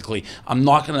time, basically. I'm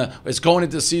not going to, it's going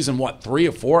into season, 3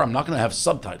 or 4? I'm not going to have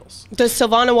subtitles. Does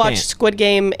Silvana watch Can't. Squid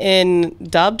Game in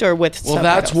dubbed or with Well, subtitles?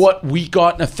 that's what we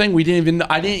got in a thing.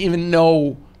 I didn't even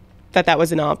know. That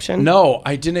was an option? No,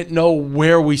 I didn't know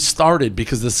where we started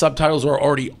because the subtitles were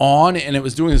already on and it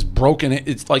was doing this broken.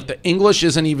 It's like the English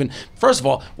isn't even, first of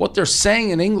all, what they're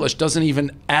saying in English doesn't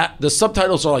even, the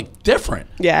subtitles are like different.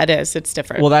 Yeah, it is. It's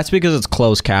different. Well, that's because it's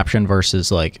closed caption versus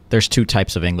there's two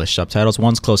types of English subtitles.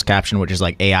 One's closed caption, which is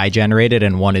like AI generated,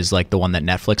 and one is like the one that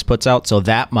Netflix puts out. So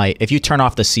that might, if you turn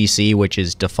off the CC, which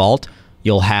is default,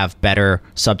 you'll have better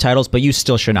subtitles, but you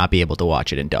still should not be able to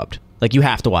watch it in dubbed. Like, you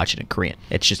have to watch it in Korean.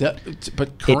 It's just,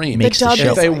 But Korean, makes the the dub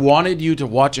show. if they wanted you to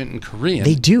watch it in Korean,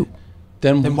 They do.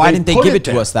 Then why didn't they put give it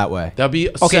to there. us that way? That'd be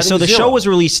Okay, so the setting show 0. was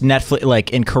released Netflix,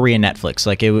 in Korean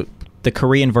Netflix, the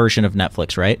Korean version of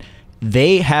Netflix, right?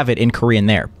 They have it in Korean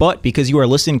there, but because you are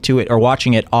listening to it or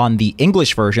watching it on the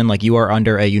English version, like you are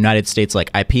under a United States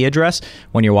IP address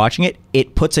when you're watching it,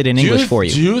 it puts it in English for you.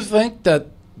 Do you think that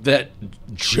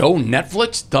Joe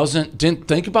Netflix didn't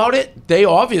think about it? They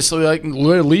obviously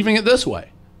they're leaving it this way.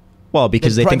 Well,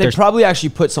 because they think they there's probably actually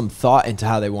put some thought into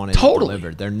how they wanted Totally. it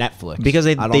delivered. They're Netflix. because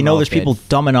I don't they know if there's people they'd-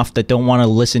 dumb enough that don't want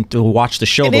to watch the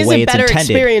show it the is way a it's better intended.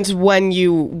 experience when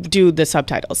you do the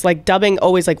subtitles. Like, dubbing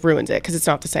always ruins it because it's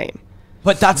not the same.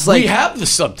 But that's like We have the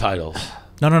subtitles.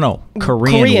 No.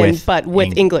 Korean but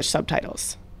with English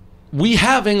subtitles. We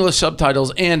have English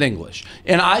subtitles and English.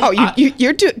 And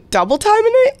You're double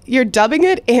timing it? You're dubbing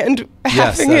it and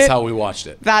Yes, having that's it. how we watched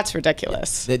it. That's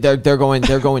ridiculous. They're going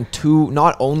to,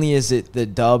 not only is it the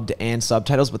dubbed and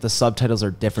subtitles, but the subtitles are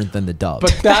different than the dubbed.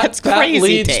 But That's that crazy,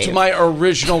 leads to Dave. my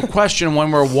original question when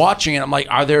we're watching it. I'm like,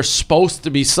 are there supposed to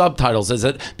be subtitles? Is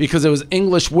it because it was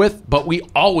English with, but we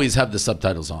always have the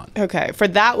subtitles on? Okay, for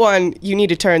that one, you need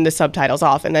to turn the subtitles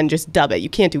off and then just dub it. You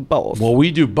can't do both. Well,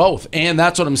 we do both. And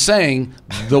that's what I'm saying.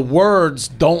 The words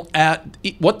don't add,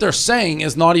 what they're saying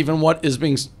is not even what is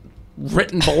being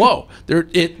written below.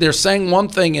 They're saying one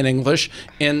thing in English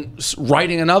and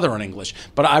writing another in English.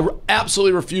 But I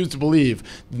absolutely refuse to believe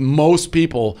most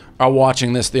people are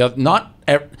watching this. There's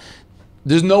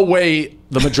no way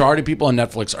the majority of people on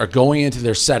Netflix are going into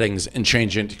their settings and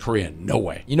changing it to Korean. No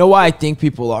way. You know why I think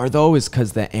people are though is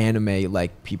because the anime,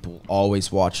 like, people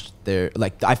always watch their,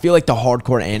 like, I feel like the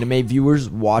hardcore anime viewers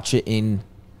watch it in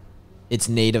its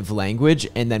native language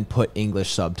and then put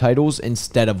English subtitles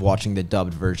instead of watching the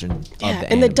dubbed version of the anime.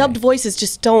 And the dubbed voices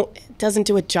just doesn't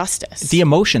do it justice. The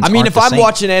emotions. I mean, aren't if the I'm same.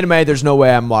 watching anime, there's no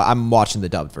way I'm watching the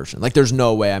dubbed version. Like, there's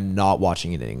no way I'm not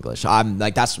watching it in English. I'm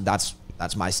like, that's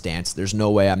my stance. There's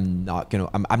no way I'm not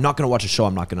gonna watch a show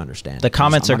I'm not gonna understand. The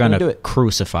comments I'm are not going do to it.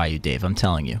 crucify you, Dave. I'm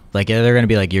telling you. Like, they're going to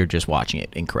be like, you're just watching it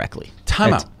incorrectly.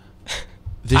 Time out.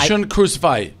 They shouldn't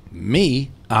crucify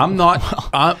me. I'm not.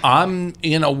 I'm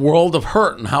in a world of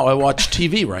hurt in how I watch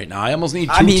TV right now. I almost need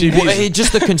two TVs. Well,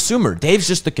 just the consumer. Dave's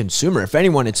just the consumer. If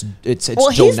anyone, it's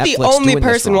well, Joe he's Netflix the only doing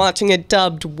this person wrong. watching it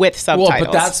dubbed with subtitles. Well,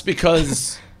 but that's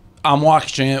because I'm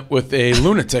watching it with a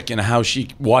lunatic and how she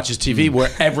watches TV where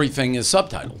everything is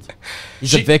subtitled.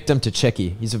 He's a victim to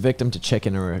Chicky. He's a victim to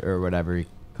chicken or whatever he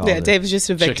calls it. Dave's just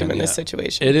a victim Chicken, in this yeah.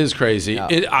 situation. It is crazy.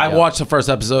 I watched the first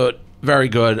episode. Very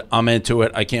good. I'm into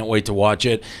it. I can't wait to watch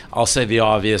it. I'll say the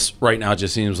obvious. Right now it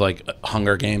just seems like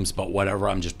Hunger Games, but whatever.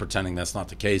 I'm just pretending that's not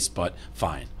the case, but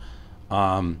fine.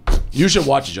 You should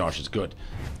watch it, Josh. It's good.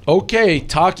 Okay,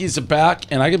 Takis are back,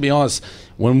 and I can be honest,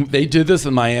 when they did this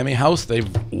in Miami House,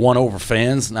 they've won over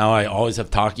fans. Now I always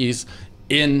have Takis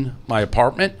in my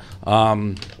apartment.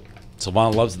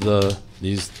 Savannah loves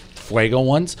these Fuego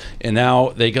ones, and now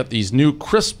they got these new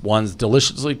crisp ones,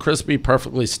 deliciously crispy,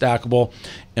 perfectly stackable,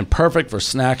 and perfect for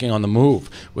snacking on the move.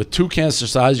 With 2 canister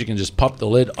size, you can just pop the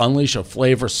lid, unleash a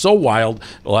flavor so wild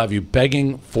it'll have you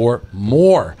begging for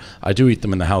more. I do eat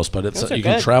them in the house, but it's you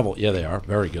can travel. Yeah, they are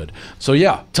very good. So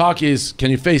yeah, Takis,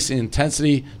 can you face the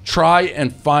intensity? Try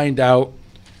and find out.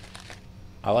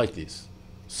 I like these,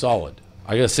 solid.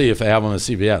 I gotta see if they have them at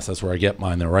CVS. That's where I get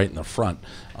mine. They're right in the front.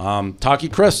 Taki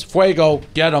Chris, Fuego,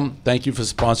 get them. Thank you for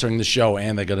sponsoring the show,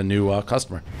 and they got a new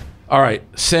customer. All right,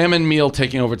 Salmon Meal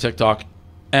taking over TikTok.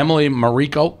 Emily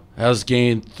Marico has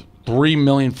gained 3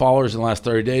 million followers in the last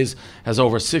 30 days, has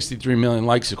over 63 million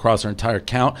likes across her entire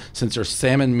account since her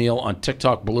salmon meal on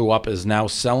TikTok blew up, is now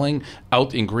selling out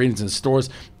the ingredients in stores.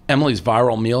 Emily's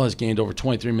viral meal has gained over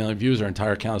 23 million views. Her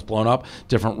entire account has blown up.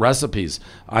 Different recipes.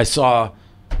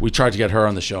 We tried to get her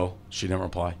on the show. She didn't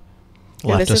reply.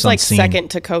 Yeah, this is like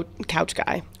second to Couch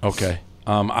Guy. Okay.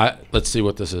 Let's see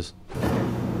what this is.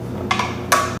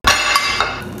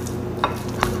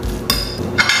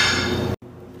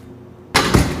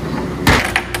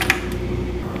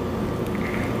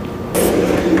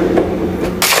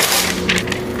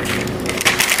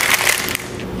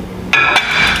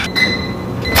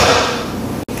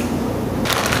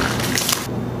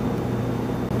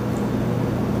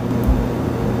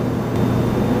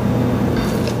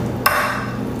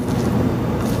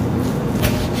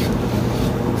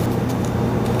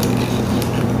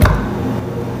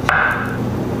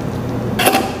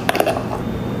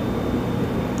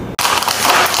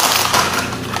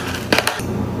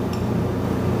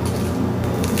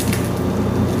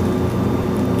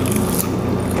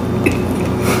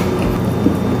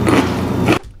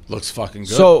 Looks fucking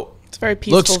good. So it's very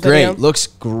peaceful. Looks great. Video. Looks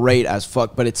great as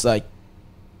fuck. But it's like,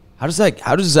 how does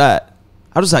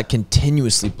that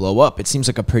continuously blow up? It seems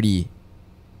like a pretty,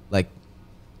 like,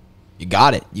 you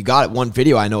got it. One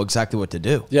video, I know exactly what to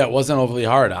do. Yeah, it wasn't overly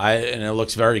hard. And it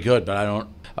looks very good, but I don't.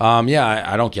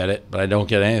 I don't get it, but I don't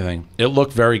get anything. It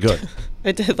looked very good.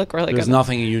 It did look really good. There's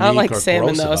nothing unique. I don't like or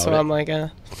salmon gross though, about so it. I'm like,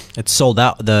 It's sold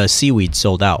out. The seaweed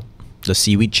sold out. The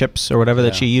seaweed chips or whatever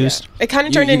that she used. It kind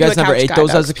of turned You into guys a never Couch ate Guy,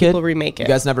 those though, as a 'cause kid? People remake it. You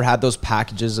guys never had those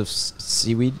packages of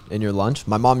seaweed in your lunch?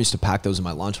 My mom used to pack those in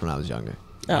my lunch when I was younger.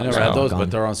 I never had those,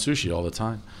 but they're on sushi all the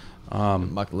time.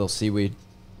 Like a little seaweed.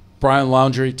 Brian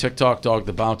Laundrie, TikTok dog,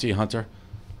 the bounty hunter.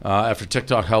 After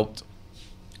TikTok helped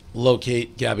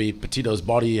locate Gabby Petito's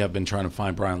body, have been trying to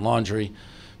find Brian Laundrie.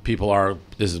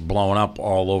 This is blowing up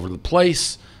all over the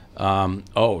place.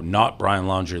 Not Brian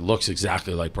Laundrie. Looks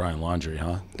exactly like Brian Laundrie,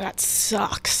 huh? That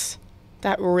sucks.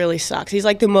 That really sucks. He's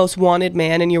like the most wanted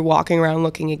man, and you're walking around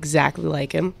looking exactly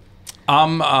like him.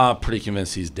 I'm pretty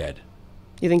convinced he's dead.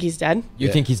 You think he's dead?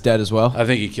 You think he's dead as well? I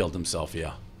think he killed himself,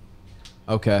 yeah.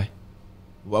 Okay.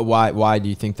 Why do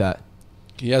you think that?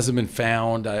 He hasn't been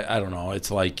found. I don't know. It's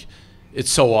like,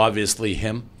 it's so obviously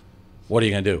him. What are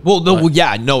you going to do?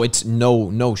 Well, it's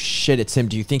no shit, it's him.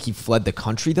 Do you think he fled the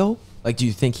country, though? Like, do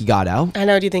you think he got out? I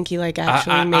know. Do you think he, like,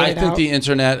 actually made it out? I think the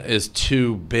internet is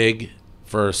too big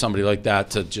for somebody like that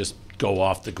to just go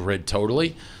off the grid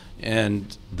totally.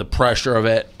 And the pressure of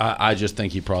it, I just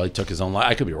think he probably took his own life.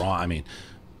 I could be wrong. I mean,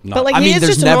 but like, he is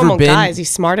just a normal guy. Is he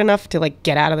smart enough to like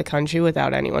get out of the country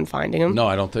without anyone finding him? No,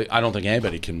 I don't think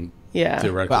anybody can. Yeah.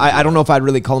 Theoretically. But I don't know if I'd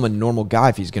really call him a normal guy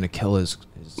if he's gonna kill his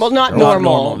well, not girl.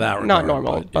 normal. Not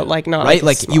normal, but like not right.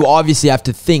 Like smart. you obviously have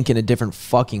to think in a different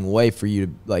fucking way for you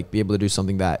to like be able to do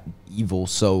something that evil.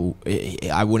 So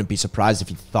I wouldn't be surprised if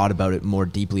he thought about it more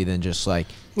deeply than just like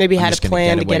maybe had a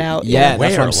plan to get out. Yeah,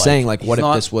 that's what I'm saying. Like, what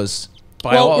if this was?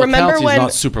 By all accounts, he's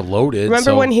not super loaded.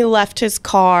 Remember when he left his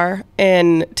car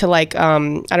and to like I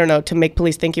don't know, to make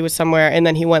police think he was somewhere, and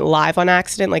then he went live on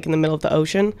accident, like in the middle of the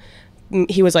ocean.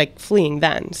 He was like fleeing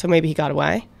then, so maybe he got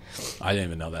away. I didn't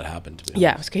even know that happened. To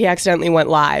yeah, he accidentally went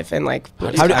live and like.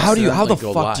 How the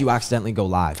fuck do you accidentally go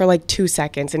live? For like 2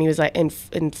 seconds, and he was like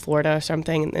in Florida or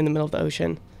something in the middle of the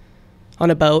ocean,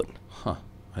 on a boat. Huh?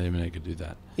 I didn't even know you could do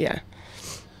that. Yeah.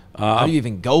 How do you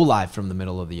even go live from the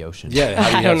middle of the ocean? Yeah, how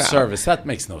do you have service? That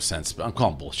makes no sense. I'm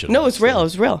calling bullshit. No, it's real. It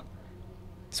was real.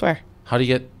 I swear. How do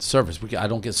you get service? I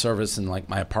don't get service in like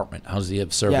my apartment. How does he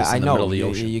have service in the middle of the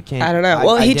ocean? You can't. I don't know.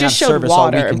 Well, he just showed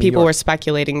water, and people were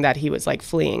speculating that he was like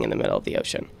fleeing in the middle of the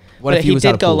ocean. What if he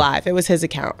did go live? It was his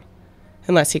account,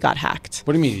 unless he got hacked.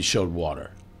 What do you mean he showed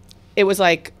water? It was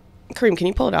like, Kareem, can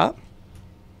you pull it up?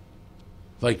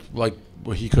 Like well,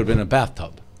 he could have been in a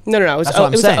bathtub. No. It was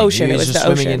the ocean. He was just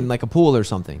swimming in like a pool or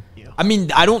something. Yeah. I mean,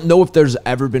 I don't know if there's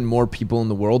ever been more people in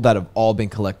the world that have all been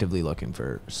collectively looking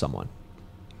for someone.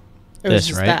 It was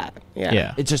just that.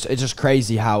 Yeah. It's just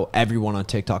crazy how everyone on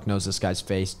TikTok knows this guy's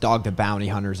face. Dog the bounty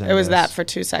hunters. It was that for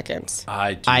 2 seconds.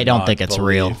 I don't think it's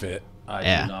real.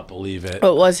 I do not believe it.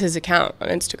 It was his account on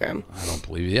Instagram. I don't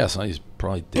believe it. Yes, he's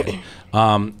probably dead.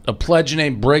 A pledge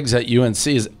named Briggs at UNC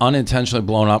is unintentionally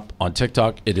blown up on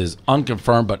TikTok. It is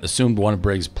unconfirmed, but assumed one of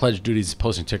Briggs' pledge duties is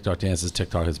posting TikTok dances.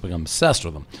 TikTok has become obsessed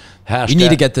with them. You need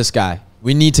to get this guy.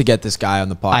 We need to get this guy on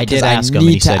the podcast. I did ask him, and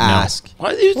he said no.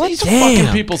 Why these fucking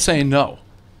people saying no?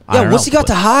 Yeah, what's he got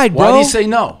to hide, bro? Why did he say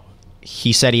no?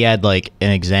 He said he had like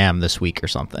an exam this week or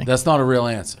something. That's not a real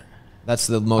answer. That's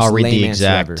the most I'll read lame the answer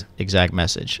ever. exact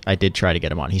message. I did try to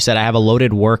get him on. He said, I have a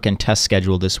loaded work and test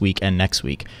schedule this week and next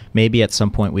week. Maybe at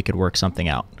some point we could work something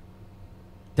out.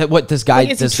 This guy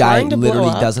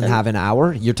literally doesn't have an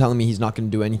hour? You're telling me he's not going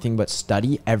to do anything but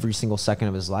study every single second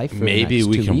of his life? Maybe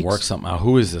we can work something out.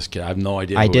 Who is this kid? I have no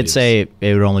idea. I did say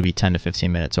it would only be 10 to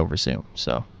 15 minutes over Zoom.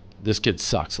 So this kid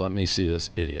sucks. Let me see this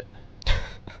idiot.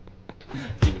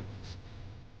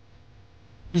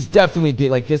 He's definitely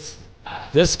like this.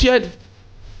 This kid?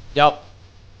 Yep.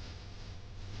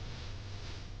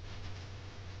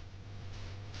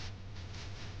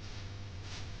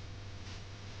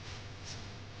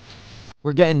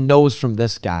 We're getting no's from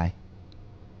this guy.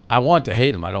 I want to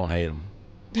hate him. I don't hate him.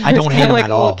 I don't hate him like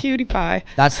at all. Cutie pie.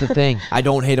 That's the thing. I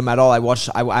don't hate him at all.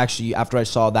 I actually, after I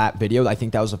saw that video, I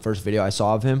think that was the first video I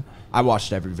saw of him. I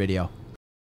watched every video.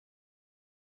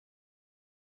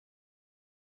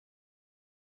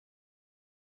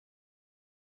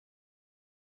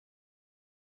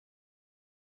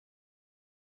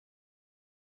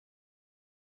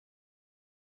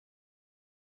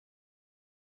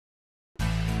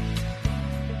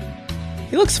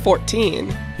 He looks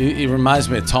 14. He reminds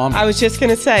me of Tommy. I was just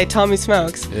going to say, Tommy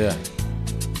Smokes. Yeah.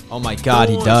 Oh my God,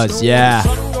 he does. Yeah.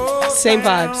 Same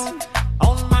vibes.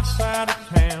 On my side of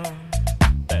town,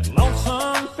 that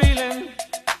lonesome feeling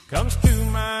comes to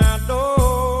my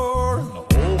door, and the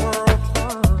whole world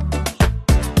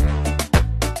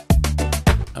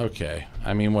turns. Okay.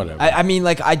 I mean, whatever. I mean,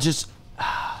 like, I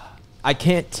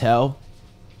can't tell.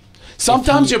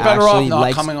 Sometimes you're better off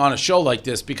not coming on a show like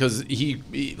this because he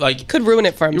like could ruin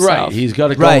it for himself. Right, he's got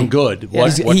it going good. Yeah.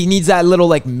 He needs that little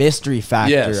like mystery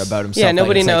factor about himself. Yeah,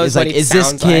 nobody knows. Is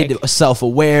this kid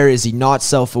self-aware? Is he not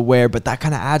self-aware? But that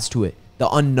kind of adds to it. The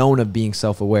unknown of being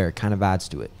self-aware kind of adds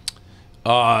to it.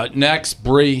 Next,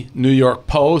 New York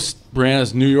Post.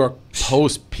 Brianna's New York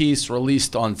Post piece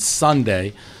released on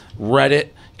Sunday. Reddit,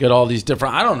 get all these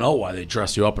different. I don't know why they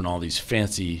dress you up in all these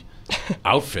fancy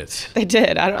outfits. They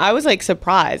did. I was like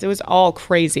surprised. It was all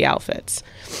crazy outfits.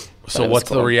 So what's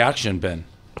the reaction been?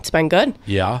 It's been good.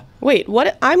 Yeah. Wait,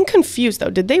 what? I'm confused though.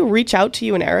 Did they reach out to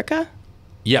you and Erica?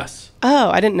 Yes. Oh,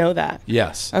 I didn't know that.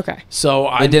 Yes. Okay. So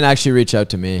They didn't actually reach out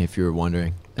to me, if you were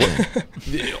wondering.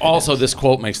 Also, this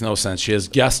quote makes no sense. She has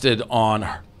guested on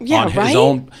his right?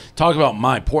 own. Talk about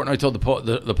mine. Portnoy told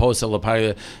the Post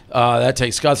that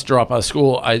takes guts to drop out of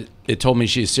school. It told me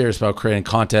she's serious about creating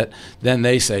content. Then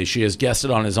they say she has guested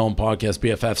on his own podcast,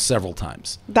 BFF, several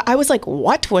times. I was like,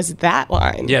 what was that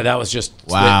line? Yeah, that was just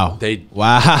Wow. They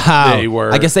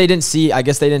were. I guess they didn't see.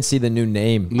 the new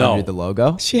name under the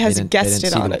logo. She has They didn't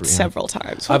guested see on the it Brianna. several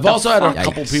times. I've also had a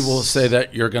couple Yikes. people say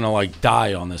that you're gonna like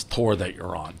die on this tour that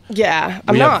you're on. Yeah,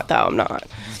 I'm We not have- though. I'm not.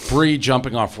 Bree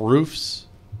jumping off roofs.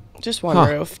 Just one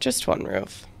roof. Just one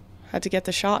roof. Had to get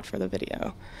the shot for the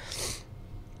video.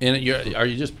 And are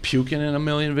you just puking in a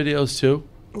million videos too?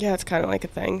 Yeah, it's kind of like a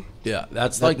thing. Yeah,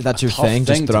 that's that's a your tough thing,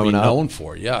 just to throwing be up? known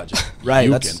for. Yeah, just Right.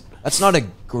 puking. That's not a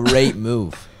great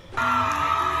move.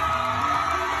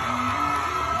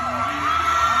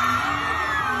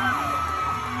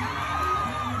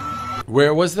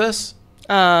 Where was this?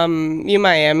 You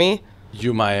Miami.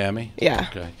 You Miami. Yeah.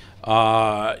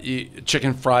 Okay.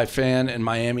 Chicken fry fan in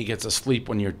Miami gets a sleep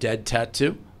when you're dead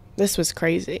tattoo. This was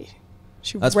crazy.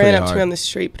 She That's ran pretty up to me hard. on the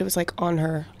street, but it was like on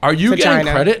her. Are you vagina.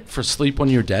 getting credit for sleep when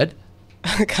you're dead?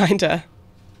 Kinda.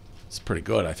 It's pretty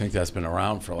good. I think that's been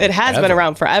around for like It has been ever.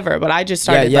 around forever, but I just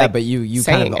started. Yeah, like, but you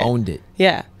saying kind of owned it.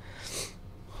 Yeah.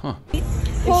 If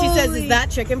she says, is that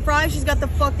chicken fry? She's got the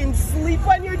fucking sleep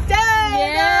when you're dead.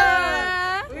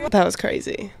 Yeah. That was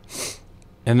crazy.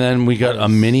 And then we got a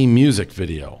mini music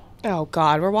video. Oh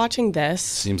God, we're watching this.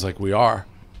 Seems like we are.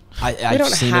 I've don't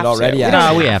seen have it already. to.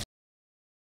 actually. we have.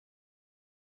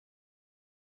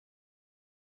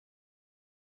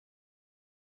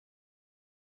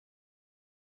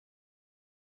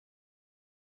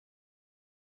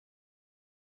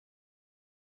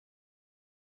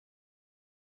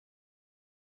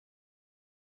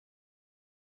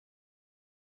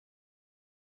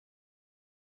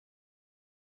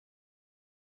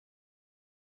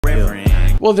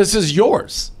 Well, this is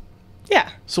yours. Yeah.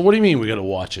 So what do you mean we got to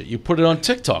watch it? You put it on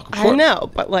TikTok. Of I course. know,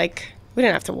 but like we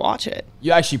didn't have to watch it.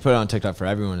 You actually put it on TikTok for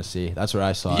everyone to see. That's what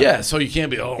I saw. Yeah, so you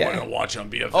can't be, we're Yeah. going to watch it on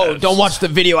BFFs. Oh, don't watch the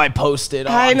video I posted. Oh,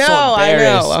 I I'm so know, I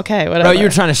embarrassed. know. Okay, Bro, whatever. you're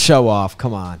trying to show off.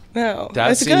 Come on. No,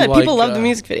 That it's seemed good. People like, love the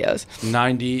music videos.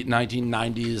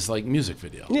 1990s like music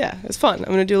video. Yeah, it's fun.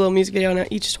 I'm gonna do a little music video on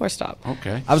each tour stop.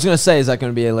 Okay. I was gonna say, is that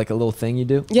gonna be like a little thing you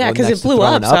do? Yeah, Well, because next it to blew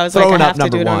Throwing up, so I was like, I Throwing have to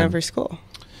number do it on one. every school.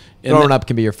 And Throwing then- up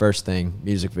can be your first thing.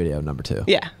 Music video number 2.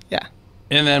 Yeah, yeah.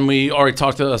 And then we already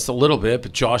talked to us a little bit,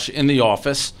 but Josh in the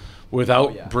office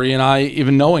without Bree and I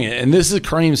even knowing it. And this is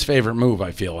Kareem's favorite move,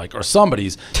 I feel like, or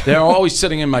somebody's. They're always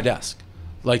sitting in my desk.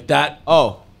 Like that.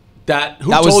 Oh. Who that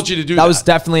told you to do that? That was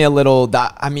definitely a little,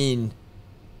 I mean,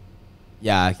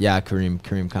 yeah, Kareem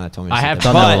kind of told me. I have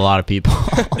something. done that But- with a lot of people.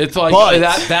 It's like But-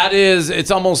 that is, it's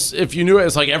almost, if you knew it,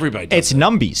 it's like everybody does It's it.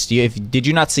 numbies. Did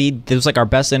you not see? This was like our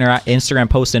best Instagram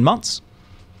post in months.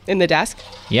 In the desk.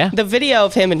 Yeah. The video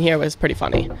of him in here was pretty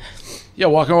funny. Yeah,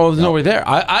 walking around with nobody there.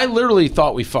 I literally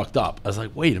thought we fucked up. I was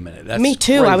like, wait a minute. That's Me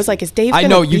too. crazy. I was like, is Dave I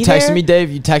gonna know you be texted there? me,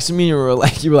 Dave. You texted me. You were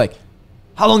like,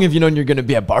 how long have you known you're gonna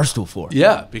be at Barstool for?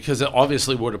 Yeah, because it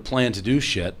obviously would have planned to do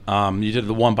shit. You did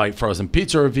the one bite frozen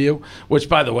pizza review, which,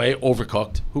 by the way,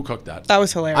 overcooked. Who cooked that? That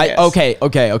was hilarious.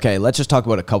 Okay. Let's just talk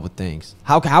about a couple things.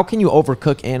 How can you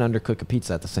overcook and undercook a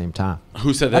pizza at the same time?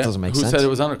 Who said that? That doesn't make Who sense. said it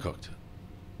was undercooked?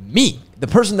 Me, the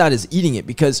person that is eating it,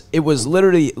 because it was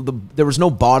literally there was no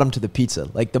bottom to the pizza.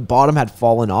 Like the bottom had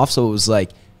fallen off, so it was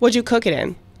like. What'd you cook it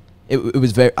in? It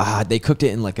was very. They cooked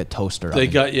it in like a toaster. They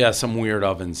oven. got some weird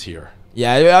ovens here.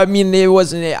 Yeah, I mean, it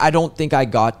wasn't. I don't think I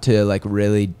got to like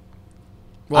really.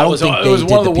 I don't think it they was did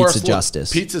one of the the pizza worst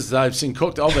justice. pizzas that I've seen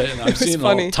cooked of it, and I've was seen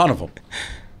funny. a ton of them.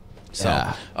 So,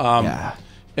 Yeah. yeah.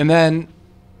 And then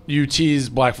you tease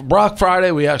Black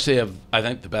Friday. We actually have, I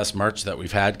think, the best merch that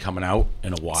we've had coming out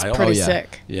in a while. Pretty yeah.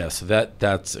 sick. Yeah, so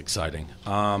that's exciting.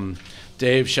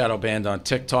 Dave shadow banned on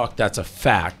TikTok. That's a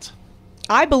fact.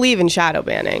 I believe in shadow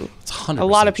banning. It's 100% A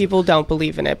lot of true. people don't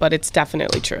believe in it, but it's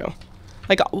definitely true.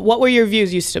 Like, what were your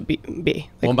views used to be? Like,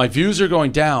 Well, my views are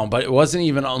going down, but it wasn't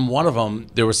even on one of them.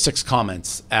 There were 6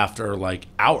 comments after like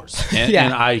hours, and, Yeah.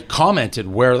 and I commented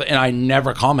and I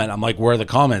never comment. I'm like, where are the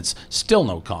comments? Still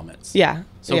no comments. yeah.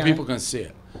 So yeah. people can see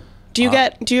it. Do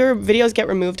your videos get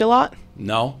removed a lot?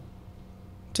 No,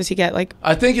 Does he get like?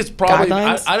 I think it's probably.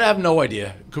 Guidelines? I have no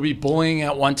idea. Could be bullying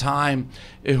at one time.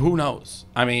 Who knows?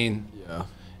 I mean, yeah.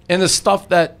 And the stuff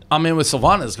that I'm in with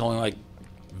Silvana is going like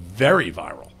very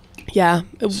viral. Yeah.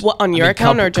 What, on your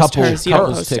account or just hers? You don't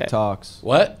Couple post it. TikToks.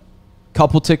 What?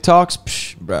 Couple TikToks,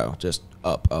 psh, bro, just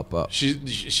up. She's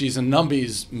a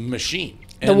numbies machine.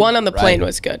 The And one on the plane Right.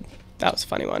 was good. That was a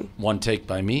funny one. One take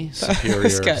by me. Superior.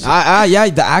 That's good. Yeah,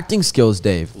 the acting skills,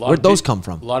 Dave. Where'd those come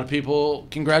from? A lot of people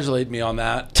congratulate me on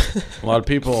that. A lot of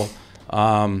people.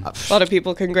 A lot of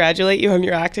people congratulate you on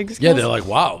your acting skills. Yeah, they're like,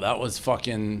 wow, that was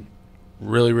fucking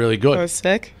really, really good. That was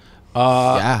sick.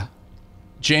 Yeah.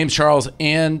 James Charles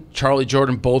and Charlie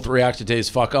Jordan both reacted to his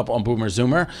fuck up on Boomer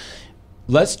Zoomer.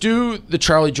 Let's do the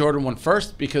Charlie Jordan one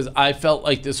first because I felt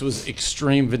like this was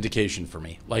extreme vindication for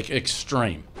me. Like,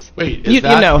 extreme. Wait, is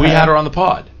that, you know, we had her on the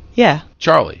pod? Yeah.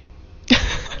 Charlie.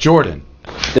 Jordan.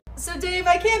 So, Dave,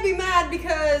 I can't be mad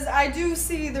because I do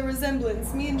see the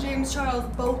resemblance. Me and James Charles,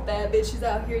 both bad bitches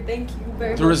out here. Thank you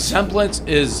very much. The resemblance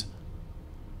is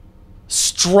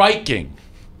striking.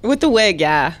 With the wig,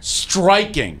 yeah.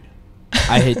 Striking.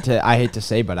 I hate to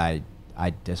say, but I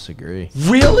disagree.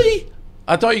 Really?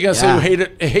 I thought you were gonna say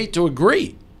hate to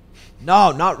agree.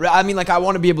 No, not really. I mean, like, I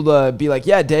want to be able to be like,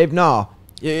 yeah, Dave, no.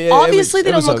 Obviously,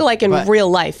 they don't look alike in real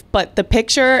life, but the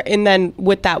picture and then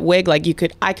with that wig, like,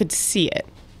 I could see it.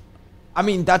 I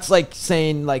mean, that's like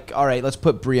saying, like, all right, let's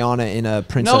put Brianna in a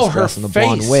princess dress and the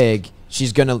blonde wig.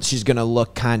 She's gonna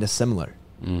look kind of similar.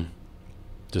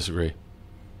 Disagree.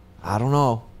 I don't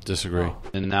know. Disagree. Oh.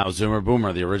 And now Zoomer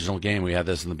Boomer, the original game. We had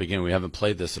this in the beginning. We haven't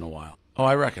played this in a while. Oh,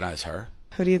 I recognize her.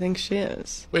 Who do you think she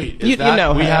is? Wait, you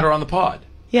know we had her on the pod?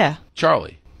 Yeah.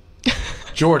 Charlie.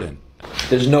 Jordan.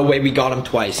 There's no way we got him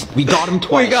twice. We got him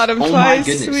twice. We got him twice. My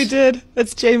goodness. We did.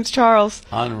 That's James Charles.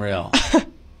 Unreal.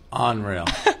 Unreal.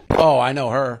 Oh, I know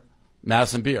her.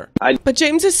 Madison Beer. But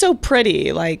James is so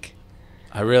pretty. Like,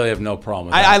 I really have no problem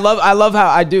with that. I love how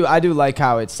I do like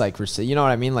how it's like, you know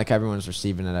what I mean? Like, everyone's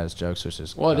receiving it as jokes, which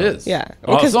is well, it is. Yeah.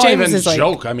 Well, because it's not James even is like,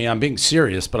 joke. I mean, I'm being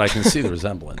serious, but I can see the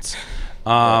resemblance.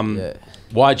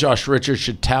 Why Josh Richards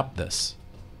should tap this?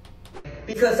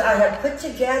 Because I have put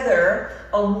together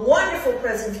a wonderful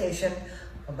presentation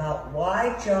about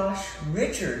why Josh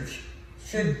Richards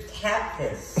should tap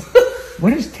this.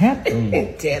 What is tap? It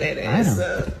is.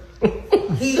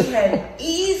 He can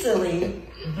easily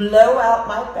blow out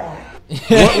my back.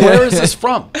 Where is this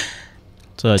from?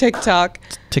 It's a TikTok.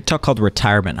 TikTok called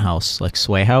Retirement House, like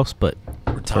Sway House, but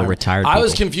for retired people. I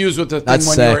was confused with the thing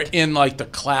when you were in like the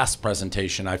class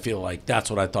presentation. I feel like that's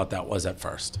what I thought that was at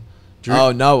first.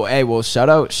 Oh no! Hey, well, shout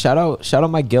out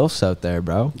my gilfs out there,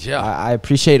 bro. Yeah, I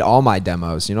appreciate all my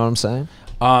demos. You know what I'm saying?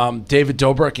 David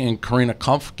Dobrik and Karina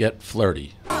Kumpf get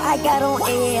flirty. I got on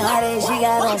A, she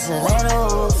got on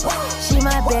stilettos. She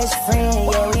my best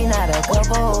friend, yeah, we not a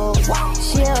couple.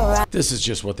 This is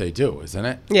just what they do, isn't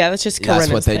it? Yeah, that's just Karina's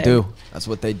that's what they thing. do. That's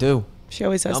what they do. She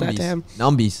always does that to him.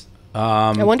 Numbies.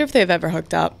 I wonder if they've ever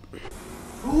hooked up.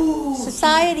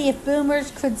 Society, if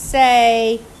boomers could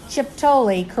say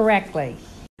Chipotle correctly.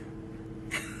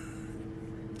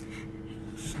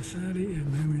 Society, if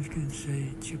boomers could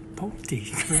say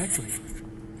Chipotle correctly.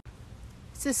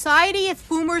 Society, if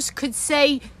boomers could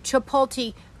say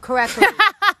Chipotle correctly.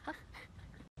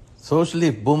 Socially,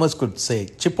 if boomers could say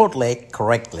Chipotle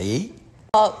correctly.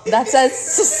 That says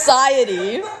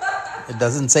society. It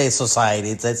doesn't say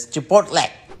society, it says Chipotle.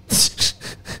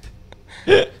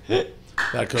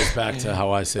 That goes back to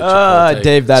how I say Chipotle.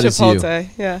 Dave, that is you. Chipotle,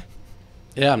 yeah.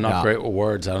 Yeah, I'm not great with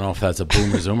words. I don't know if that's a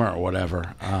boomer zoomer or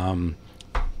whatever.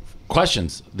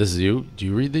 Questions. This is you. Do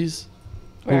you read these?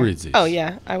 Where? Who reads these? Oh,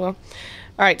 yeah, I will.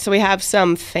 All right, so we have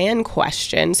some fan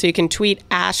questions. So you can tweet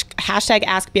hashtag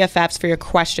AskBFFs for your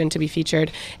question to be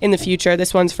featured in the future.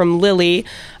 This one's from Lily.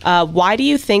 Why do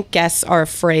you think guests are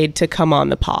afraid to come on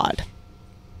the pod?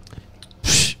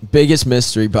 Biggest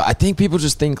mystery, but I think people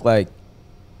just think like,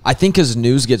 I think because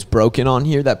news gets broken on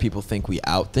here that people think we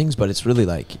out things, but it's really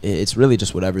like, it's really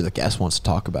just whatever the guest wants to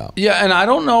talk about. Yeah, and I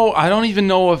don't know. I don't even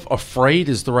know if afraid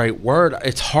is the right word.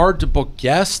 It's hard to book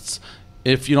guests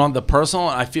if you don't have the personal.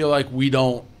 I feel like we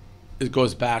don't. It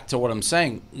goes back to what I'm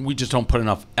saying. We just don't put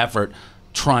enough effort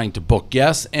trying to book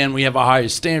guests, and we have a higher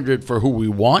standard for who we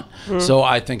want. So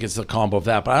I think it's a combo of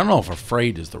that. But I don't know if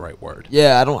afraid is the right word.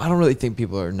 Yeah, I don't really think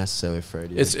people are necessarily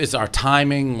afraid. Either. It's our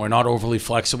timing. We're not overly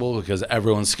flexible because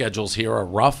everyone's schedules here are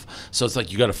rough. So it's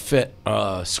like you got to fit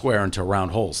a square into a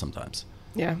round hole sometimes.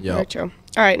 Yeah, very true.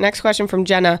 All right, next question from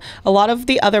Jenna. A lot of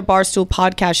the other Barstool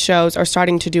podcast shows are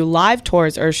starting to do live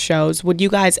tours or shows. Would you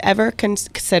guys ever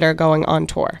consider going on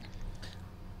tour?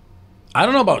 I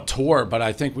don't know about tour, but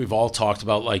I think we've all talked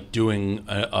about like doing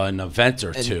an event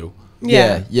or two.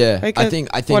 Yeah. Like I think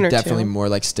one or definitely two. more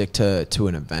like stick to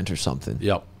an event or something.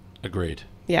 Yep, agreed.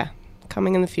 Yeah,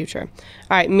 coming in the future.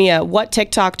 All right, Mia, what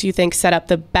TikTok do you think set up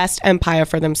the best empire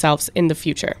for themselves in the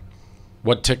future?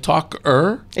 What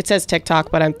TikToker? It says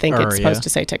TikTok, but I think it's supposed to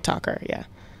say TikToker. Yeah.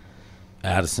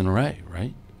 Addison Rae,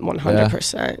 right?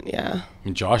 100%. Yeah. I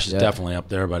mean, Josh is definitely up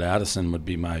there, but Addison would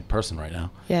be my person right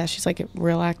now. Yeah, she's like a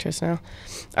real actress now.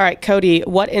 All right, Cody,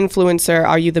 what influencer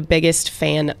are you the biggest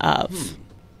fan of?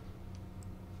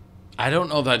 I don't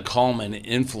know that I'd call him an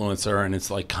influencer, and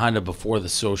it's like kind of before the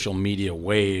social media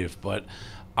wave, but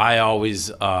I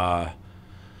always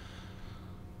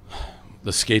the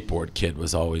skateboard kid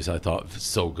was always, I thought,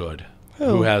 so good.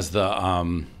 Who has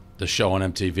the show on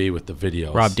MTV with the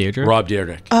videos? Rob Dyrdek. Rob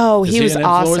Dyrdek. Oh, Is he was an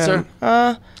awesome.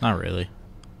 Not really.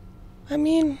 I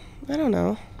mean, I don't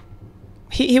know.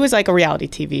 He was like a reality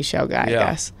TV show guy, I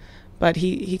guess, but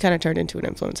he kind of turned into an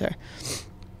influencer.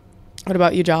 What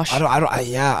about you, Josh?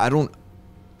 I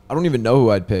don't even know who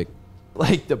I'd pick.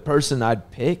 Like, the person I'd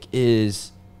pick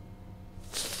is,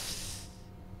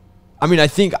 I mean, I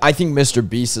think Mr.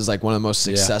 Beast is like one of the most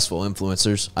successful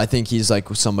influencers. I think he's like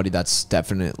somebody that's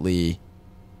definitely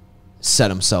set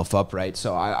himself up right.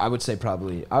 So I would say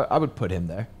probably I would put him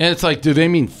there. And it's like, do they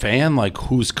mean fan? Like,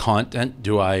 whose content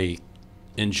do I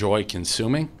enjoy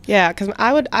consuming? Yeah, because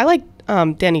I like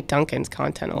Danny Duncan's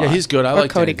content a lot. Yeah, he's good. I like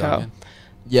Cody Danny Duncan.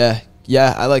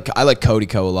 Yeah, I like Cody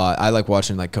Co a lot. I like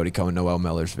watching like Cody Co and Noel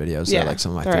Miller's videos. They're like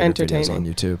some of my favorite videos on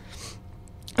YouTube.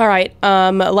 All right.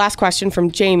 Last question from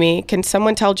Jamie. Can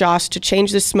someone tell Josh to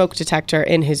change the smoke detector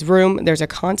in his room? There's a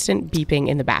constant beeping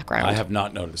in the background. I have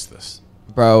not noticed this.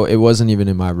 Bro, it wasn't even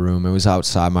in my room. It was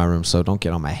outside my room, so don't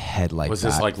get on my head like that. Was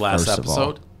this like last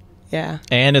episode? Yeah.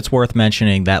 And it's worth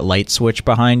mentioning that light switch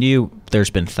behind you, there's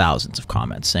been thousands of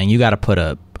comments saying you got to put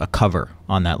a cover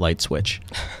on that light switch.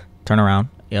 Turn around.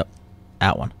 Yep.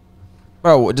 That one.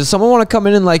 Bro, does someone want to come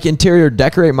in and like interior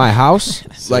decorate my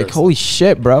house? Like, holy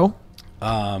shit, bro.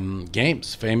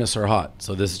 Games, famous or hot.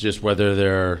 So this is just whether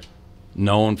they're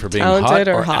known for being talented hot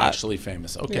or or hot. actually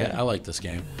famous. Okay, I like this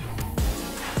game.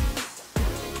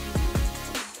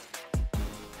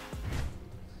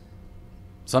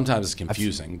 Sometimes it's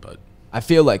confusing, but I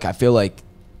feel like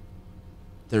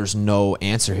there's no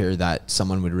answer here that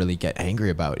someone would really get angry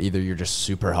about. Either you're just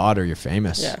super hot or you're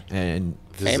famous. Yeah. And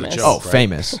Famous. Joke,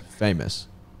 right? famous.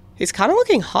 He's kind of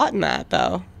looking hot in that,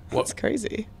 though. What? That's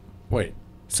crazy. Wait.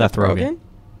 Seth Rogen.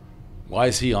 Why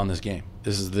is he on this game?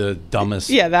 This is the dumbest.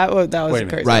 Yeah, that was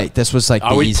crazy. Right. This was like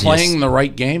Are the we easiest. playing the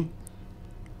right game?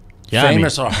 Yeah,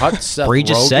 famous or hot? Seth Bree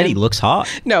just said Rogen? he looks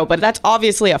hot. No, but that's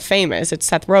obviously a famous. It's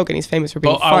Seth Rogen. He's famous for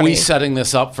being But are funny. we setting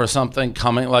this up for something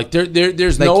coming? Like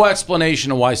there's Like- no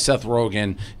explanation of why Seth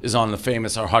Rogen is on the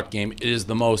famous or hot game. It is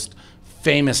the most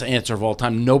famous answer of all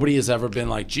time. Nobody has ever been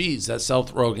like, geez, that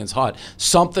Seth Rogen's hot.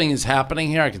 Something is happening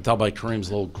here. I can tell by Kareem's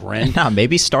little grin. Nah,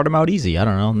 maybe start him out easy. I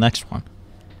don't know. Next one.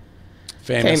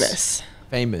 Famous.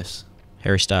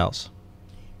 Harry Styles.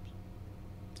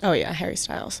 Oh, yeah, Harry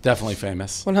Styles. Definitely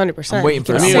famous. 100%. I'm waiting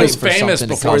for. I I'm mean, he waiting was for famous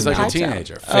something to before he's come like a out.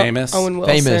 teenager. Famous. Owen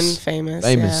Wilson, famous.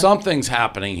 Yeah. Something's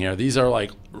happening here. These are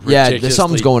like ridiculously Yeah,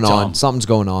 something's going dumb. on. Something's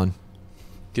going on.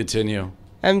 Continue.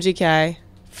 MGK.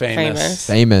 Famous.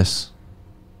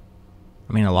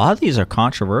 I mean, a lot of these are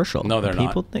controversial. No, they're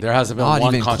People not. think There hasn't been Not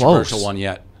one even controversial close. one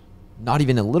yet. Not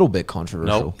even a little bit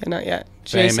controversial. Nope. Yeah, not yet.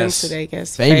 Jason Famous.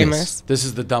 Sudeikis. Famous. This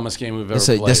is the dumbest game we've ever This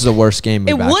played. is the worst game.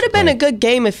 It we've would have been a actually good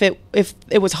game if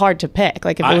it was hard to pick.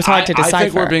 Like if it was hard to decipher. I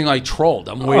think we're being like trolled.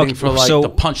 I'm waiting for like so the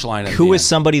punchline. at Who the is end.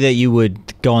 somebody that you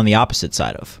would go on the opposite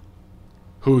side of?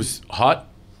 Who's hot?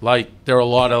 Like there are a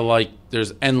lot of like.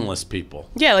 There's endless people.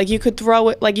 Yeah, like you could throw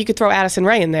Addison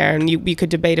Rae in there, and you could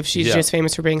debate if she's just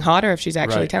famous for being hot or if she's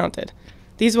actually Right. talented.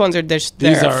 These ones are they're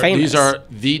famous. These are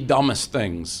the dumbest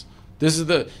things. This is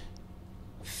the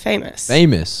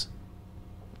famous.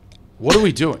 What are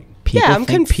we doing? People I'm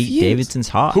think confused. Pete Davidson's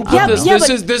hot. Who put Yeah, this? yeah, this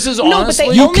but- is this is No, but honestly.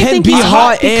 they You only can think be he's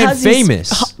hot and because he's-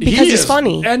 famous. because he's is.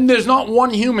 funny. And there's not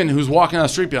one human who's walking down the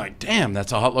street being like, "Damn,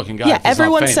 that's a hot-looking guy." Yeah, if he's not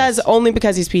everyone famous." says only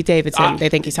because he's Pete Davidson they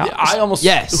think he's hot. I almost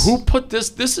Yes. Who put this?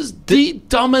 This is the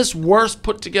dumbest, worst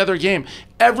put together game.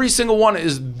 Every single one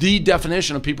is the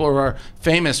definition of people who are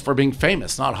famous for being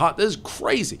famous, not hot. This is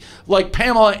crazy. Like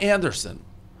Pamela Anderson,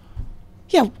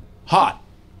 Yeah, hot.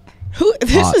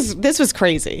 this was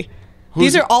crazy.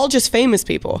 These are all just famous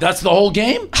people. That's the whole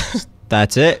game.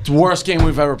 That's it. It's the worst game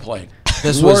we've ever played.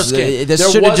 This Worst was. game. This There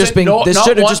should have just wasn't- been. This not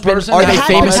should have one just been. person Are that they had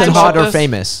famous and commented hot about or this.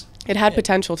 famous? It had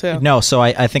potential too. No, so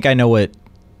I think I know what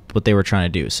they were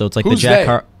trying to do. So it's like Who's the Jack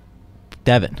they?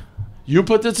 Devin. You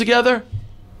put this together?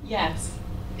 Yes.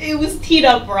 It was teed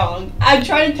up wrong. I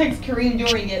tried to text Kareem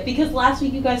during it because last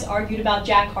week you guys argued about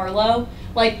Jack Harlow.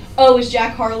 Like, oh, is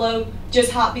Jack Harlow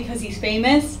just hot because he's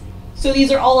famous? So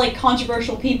these are all like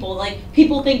controversial people. Like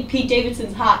people think Pete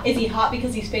Davidson's hot. Is he hot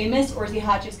because he's famous, or is he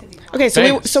hot just because he's hot?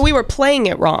 Okay, so we were playing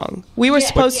it wrong. We were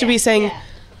supposed to be saying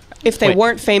If they Wait.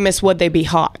 weren't famous, would they be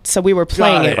hot? So we were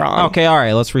playing it wrong. Okay, all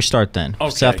right. Let's restart then. Okay,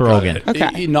 Seth got Rogen. it. Okay.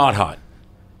 He not hot.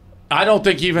 I don't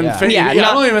think even. Yeah. I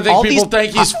don't even think people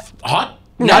think he's hot.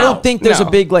 I don't think there's No.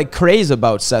 a big like craze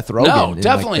about Seth Rogen. No, in, like,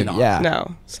 definitely the- not. Yeah.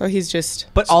 No. So he's just.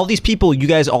 But all these people you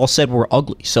guys all said were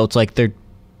ugly, so it's like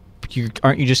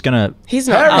aren't you just gonna? He's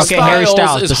not. Harry ugly. Harry Styles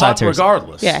Styles is besides hot Harry Styles.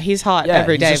 regardless. Yeah, he's hot Yeah,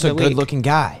 every he's day just of a the week. good-looking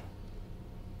guy.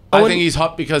 I think he's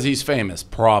hot because he's famous,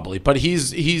 probably. But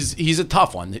he's a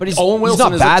tough one. But he's Owen Wilson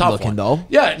not is bad a tough looking, one. though.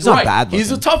 Yeah, He's not right. bad He's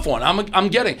a looking. tough one. I'm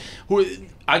getting.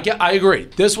 I agree.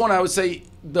 This one I would say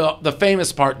the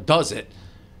famous part does it.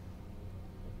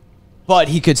 But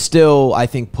he could still, I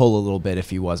think, pull a little bit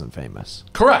if he wasn't famous.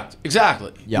 Correct.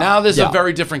 Exactly. Yeah. Now this is Yeah. a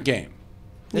very different game.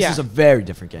 This is a very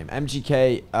different game.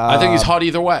 MGK. I think he's hot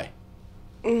either way.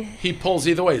 He pulls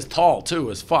either way. He's tall too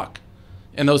as fuck.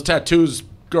 And those tattoos,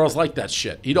 girls like that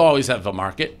shit. He'd always have a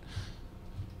market.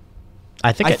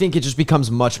 I think it just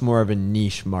becomes much more of a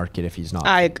niche market if he's not.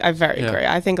 I very Yeah. agree.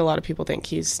 I think a lot of people think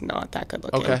he's not that good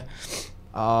looking.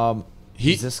 Okay.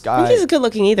 He's this I guy. think he's good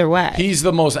looking either way. He's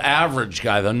the most average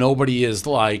guy though. Nobody is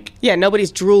like. Yeah,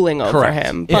 nobody's drooling over Correct.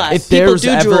 him. If- But if people there's do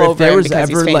ever, drool if over there him was because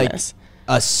ever he's like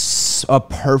famous. a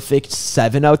perfect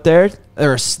 7 out there,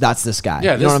 that's this guy.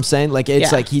 Yeah, you know this- what I'm saying? Like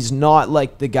it's Yeah. like he's not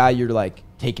like the guy you're like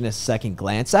taking a second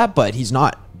glance at, but he's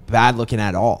not bad looking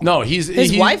at all. No, he's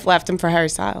His wife left him for Harry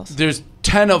Styles. There's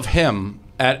 10 of him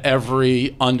at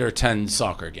every under 10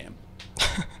 soccer game.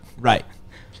 Right.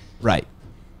 Right.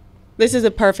 This is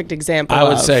a perfect example. I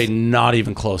would of, say not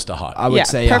even close to hot. I would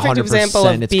say perfect 100% example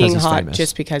of it's 'cause being he's hot famous.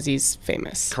 just because he's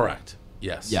famous. Correct.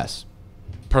 Yes. Yes.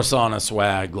 Persona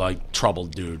swag, like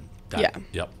troubled dude. Yeah.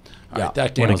 Yep. All Yeah. right,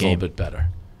 that game What a was a little game. bit better.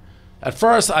 At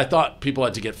first, I thought people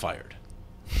had to get fired.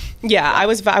 Yeah, I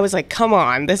was like, come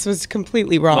on, this was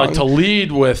completely wrong. Like to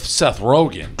lead with Seth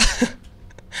Rogen.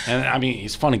 And I mean,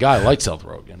 he's a funny guy. I like Seth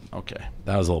Rogen. Okay,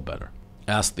 that was a little better.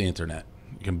 Ask the internet.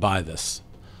 You can buy this.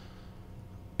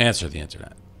 Answer the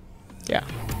internet. Yeah.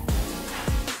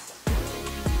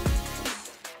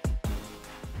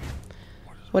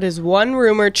 What is one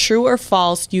rumor, true or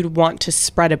false, you'd want to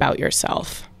spread about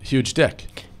yourself? Huge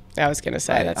dick. I was gonna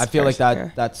say that's. I feel like that. yeah.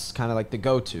 That's kind of like the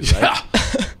go-to, right? Yeah,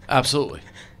 absolutely.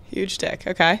 Huge dick.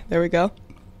 Okay, there we go.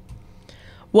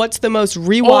 What's the most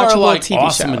rewatchable Or like TV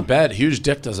awesome show? in bed. Huge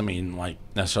dick doesn't mean like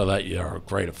necessarily that you're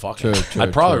great at fucking. True,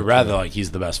 I'd probably true, rather like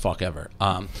he's the best fuck ever.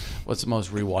 What's the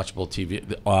most rewatchable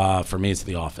TV? For me, it's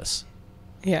The Office.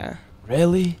 Yeah.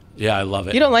 Really? Yeah, I love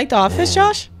it. You don't like The Office,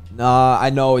 Josh? Nah, I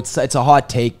know it's a hot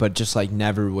take, but just like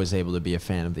never was able to be a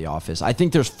fan of The Office. I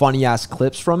think there's funny ass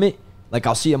clips from it. Like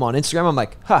I'll see them on Instagram. I'm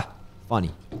like,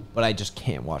 funny, but I just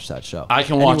can't watch that show. I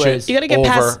can watch Anyways, it. You gotta get over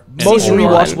past and Most over.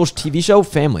 rewatchable TV show,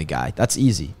 Family Guy. That's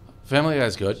easy. Family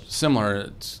Guy's good.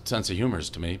 Similar sense of humor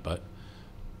to me, but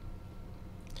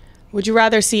Would you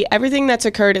rather see everything that's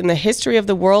occurred in the history of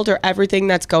the world or everything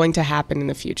that's going to happen in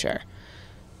the future?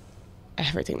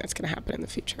 Everything that's going to happen in the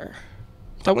future.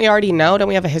 Don't we already know? Don't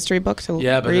we have a history book to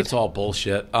yeah, but read? it's all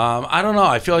bullshit. I don't know.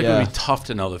 I feel like it Yeah. would be tough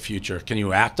to know the future. Can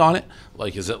you act on it?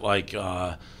 Like, is it like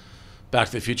Back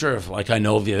to the Future? If like I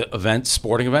know the event,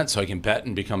 sporting event, so I can bet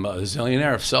and become a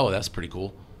zillionaire. If so, that's pretty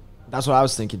cool. That's what I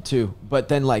was thinking too. But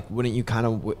then, like, wouldn't you kind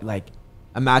of like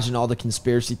imagine all the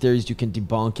conspiracy theories you can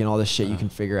debunk and all the shit you can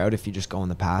figure out if you just go in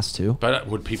the past too? But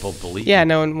would people believe? Yeah, you?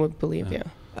 no one would believe you.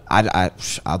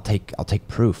 I'll take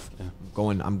proof.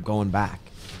 I'm going back,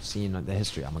 seeing the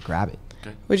history. I'm gonna grab it.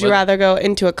 Okay. Would you rather go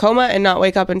into a coma and not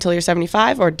wake up until you're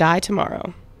 75 or die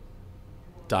tomorrow?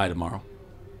 Die tomorrow?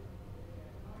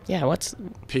 Yeah, what's...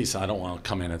 Peace. I don't want to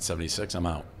come in at 76. I'm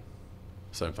out.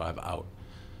 75 out.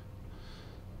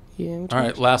 Yeah, All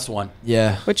right, last one.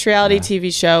 Yeah. Which reality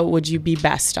TV show would you be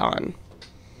best on?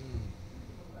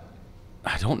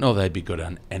 I don't know that I'd be good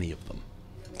on any of them.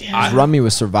 Just run me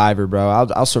with Survivor, bro.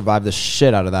 I'll survive the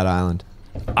shit out of that island.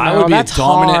 I No, would be a that's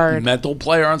dominant hard. mental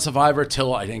player on Survivor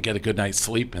till I didn't get a good night's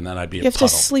sleep, and then I'd be You a have to puddle.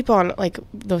 sleep on, like,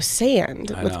 the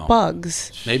sand I with know.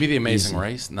 bugs. Maybe The Amazing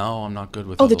Race. No, I'm not good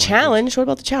with. Oh, other The Challenge. What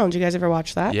about The Challenge? You guys ever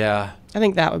watch that? Yeah. I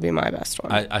think that would be my best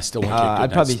one. I still won't get good I'd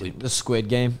night's probably sleep. the Squid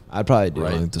Game. I'd probably do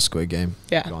Right. like the Squid Game.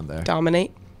 Yeah. Going there.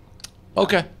 Dominate.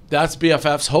 Okay, that's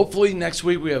BFFs. Hopefully next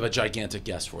week we have a gigantic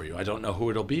guest for you. I don't know who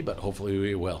it'll be, but hopefully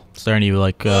we will. Is there any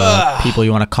like people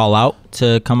you want to call out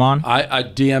to come on? I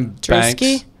DM Drewski?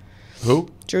 Banks. Who?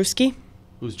 Drewski?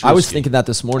 Who's Drewski? I was thinking that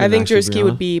this morning. I think actually, Drewski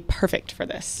would Brianna. be perfect for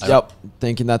this. Yep,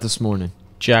 thinking that this morning.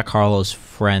 Jack Harlow's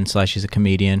friend / he's a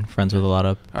comedian, friends with a lot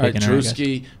of. All right, billionaire, I guess.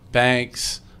 Drewski,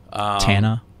 Banks,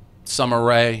 Tana. Summer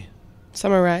Rae.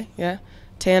 Summer Rae, yeah.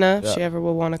 Tana, if Yeah. she ever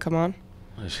will want to come on.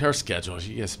 Her schedule.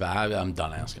 She gets back. I'm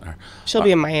done asking her. She'll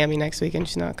be in Miami next weekend.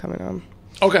 She's not coming on.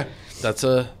 Okay, that's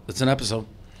an episode.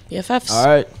 BFFs. All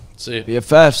right. See you.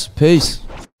 BFFs. Peace.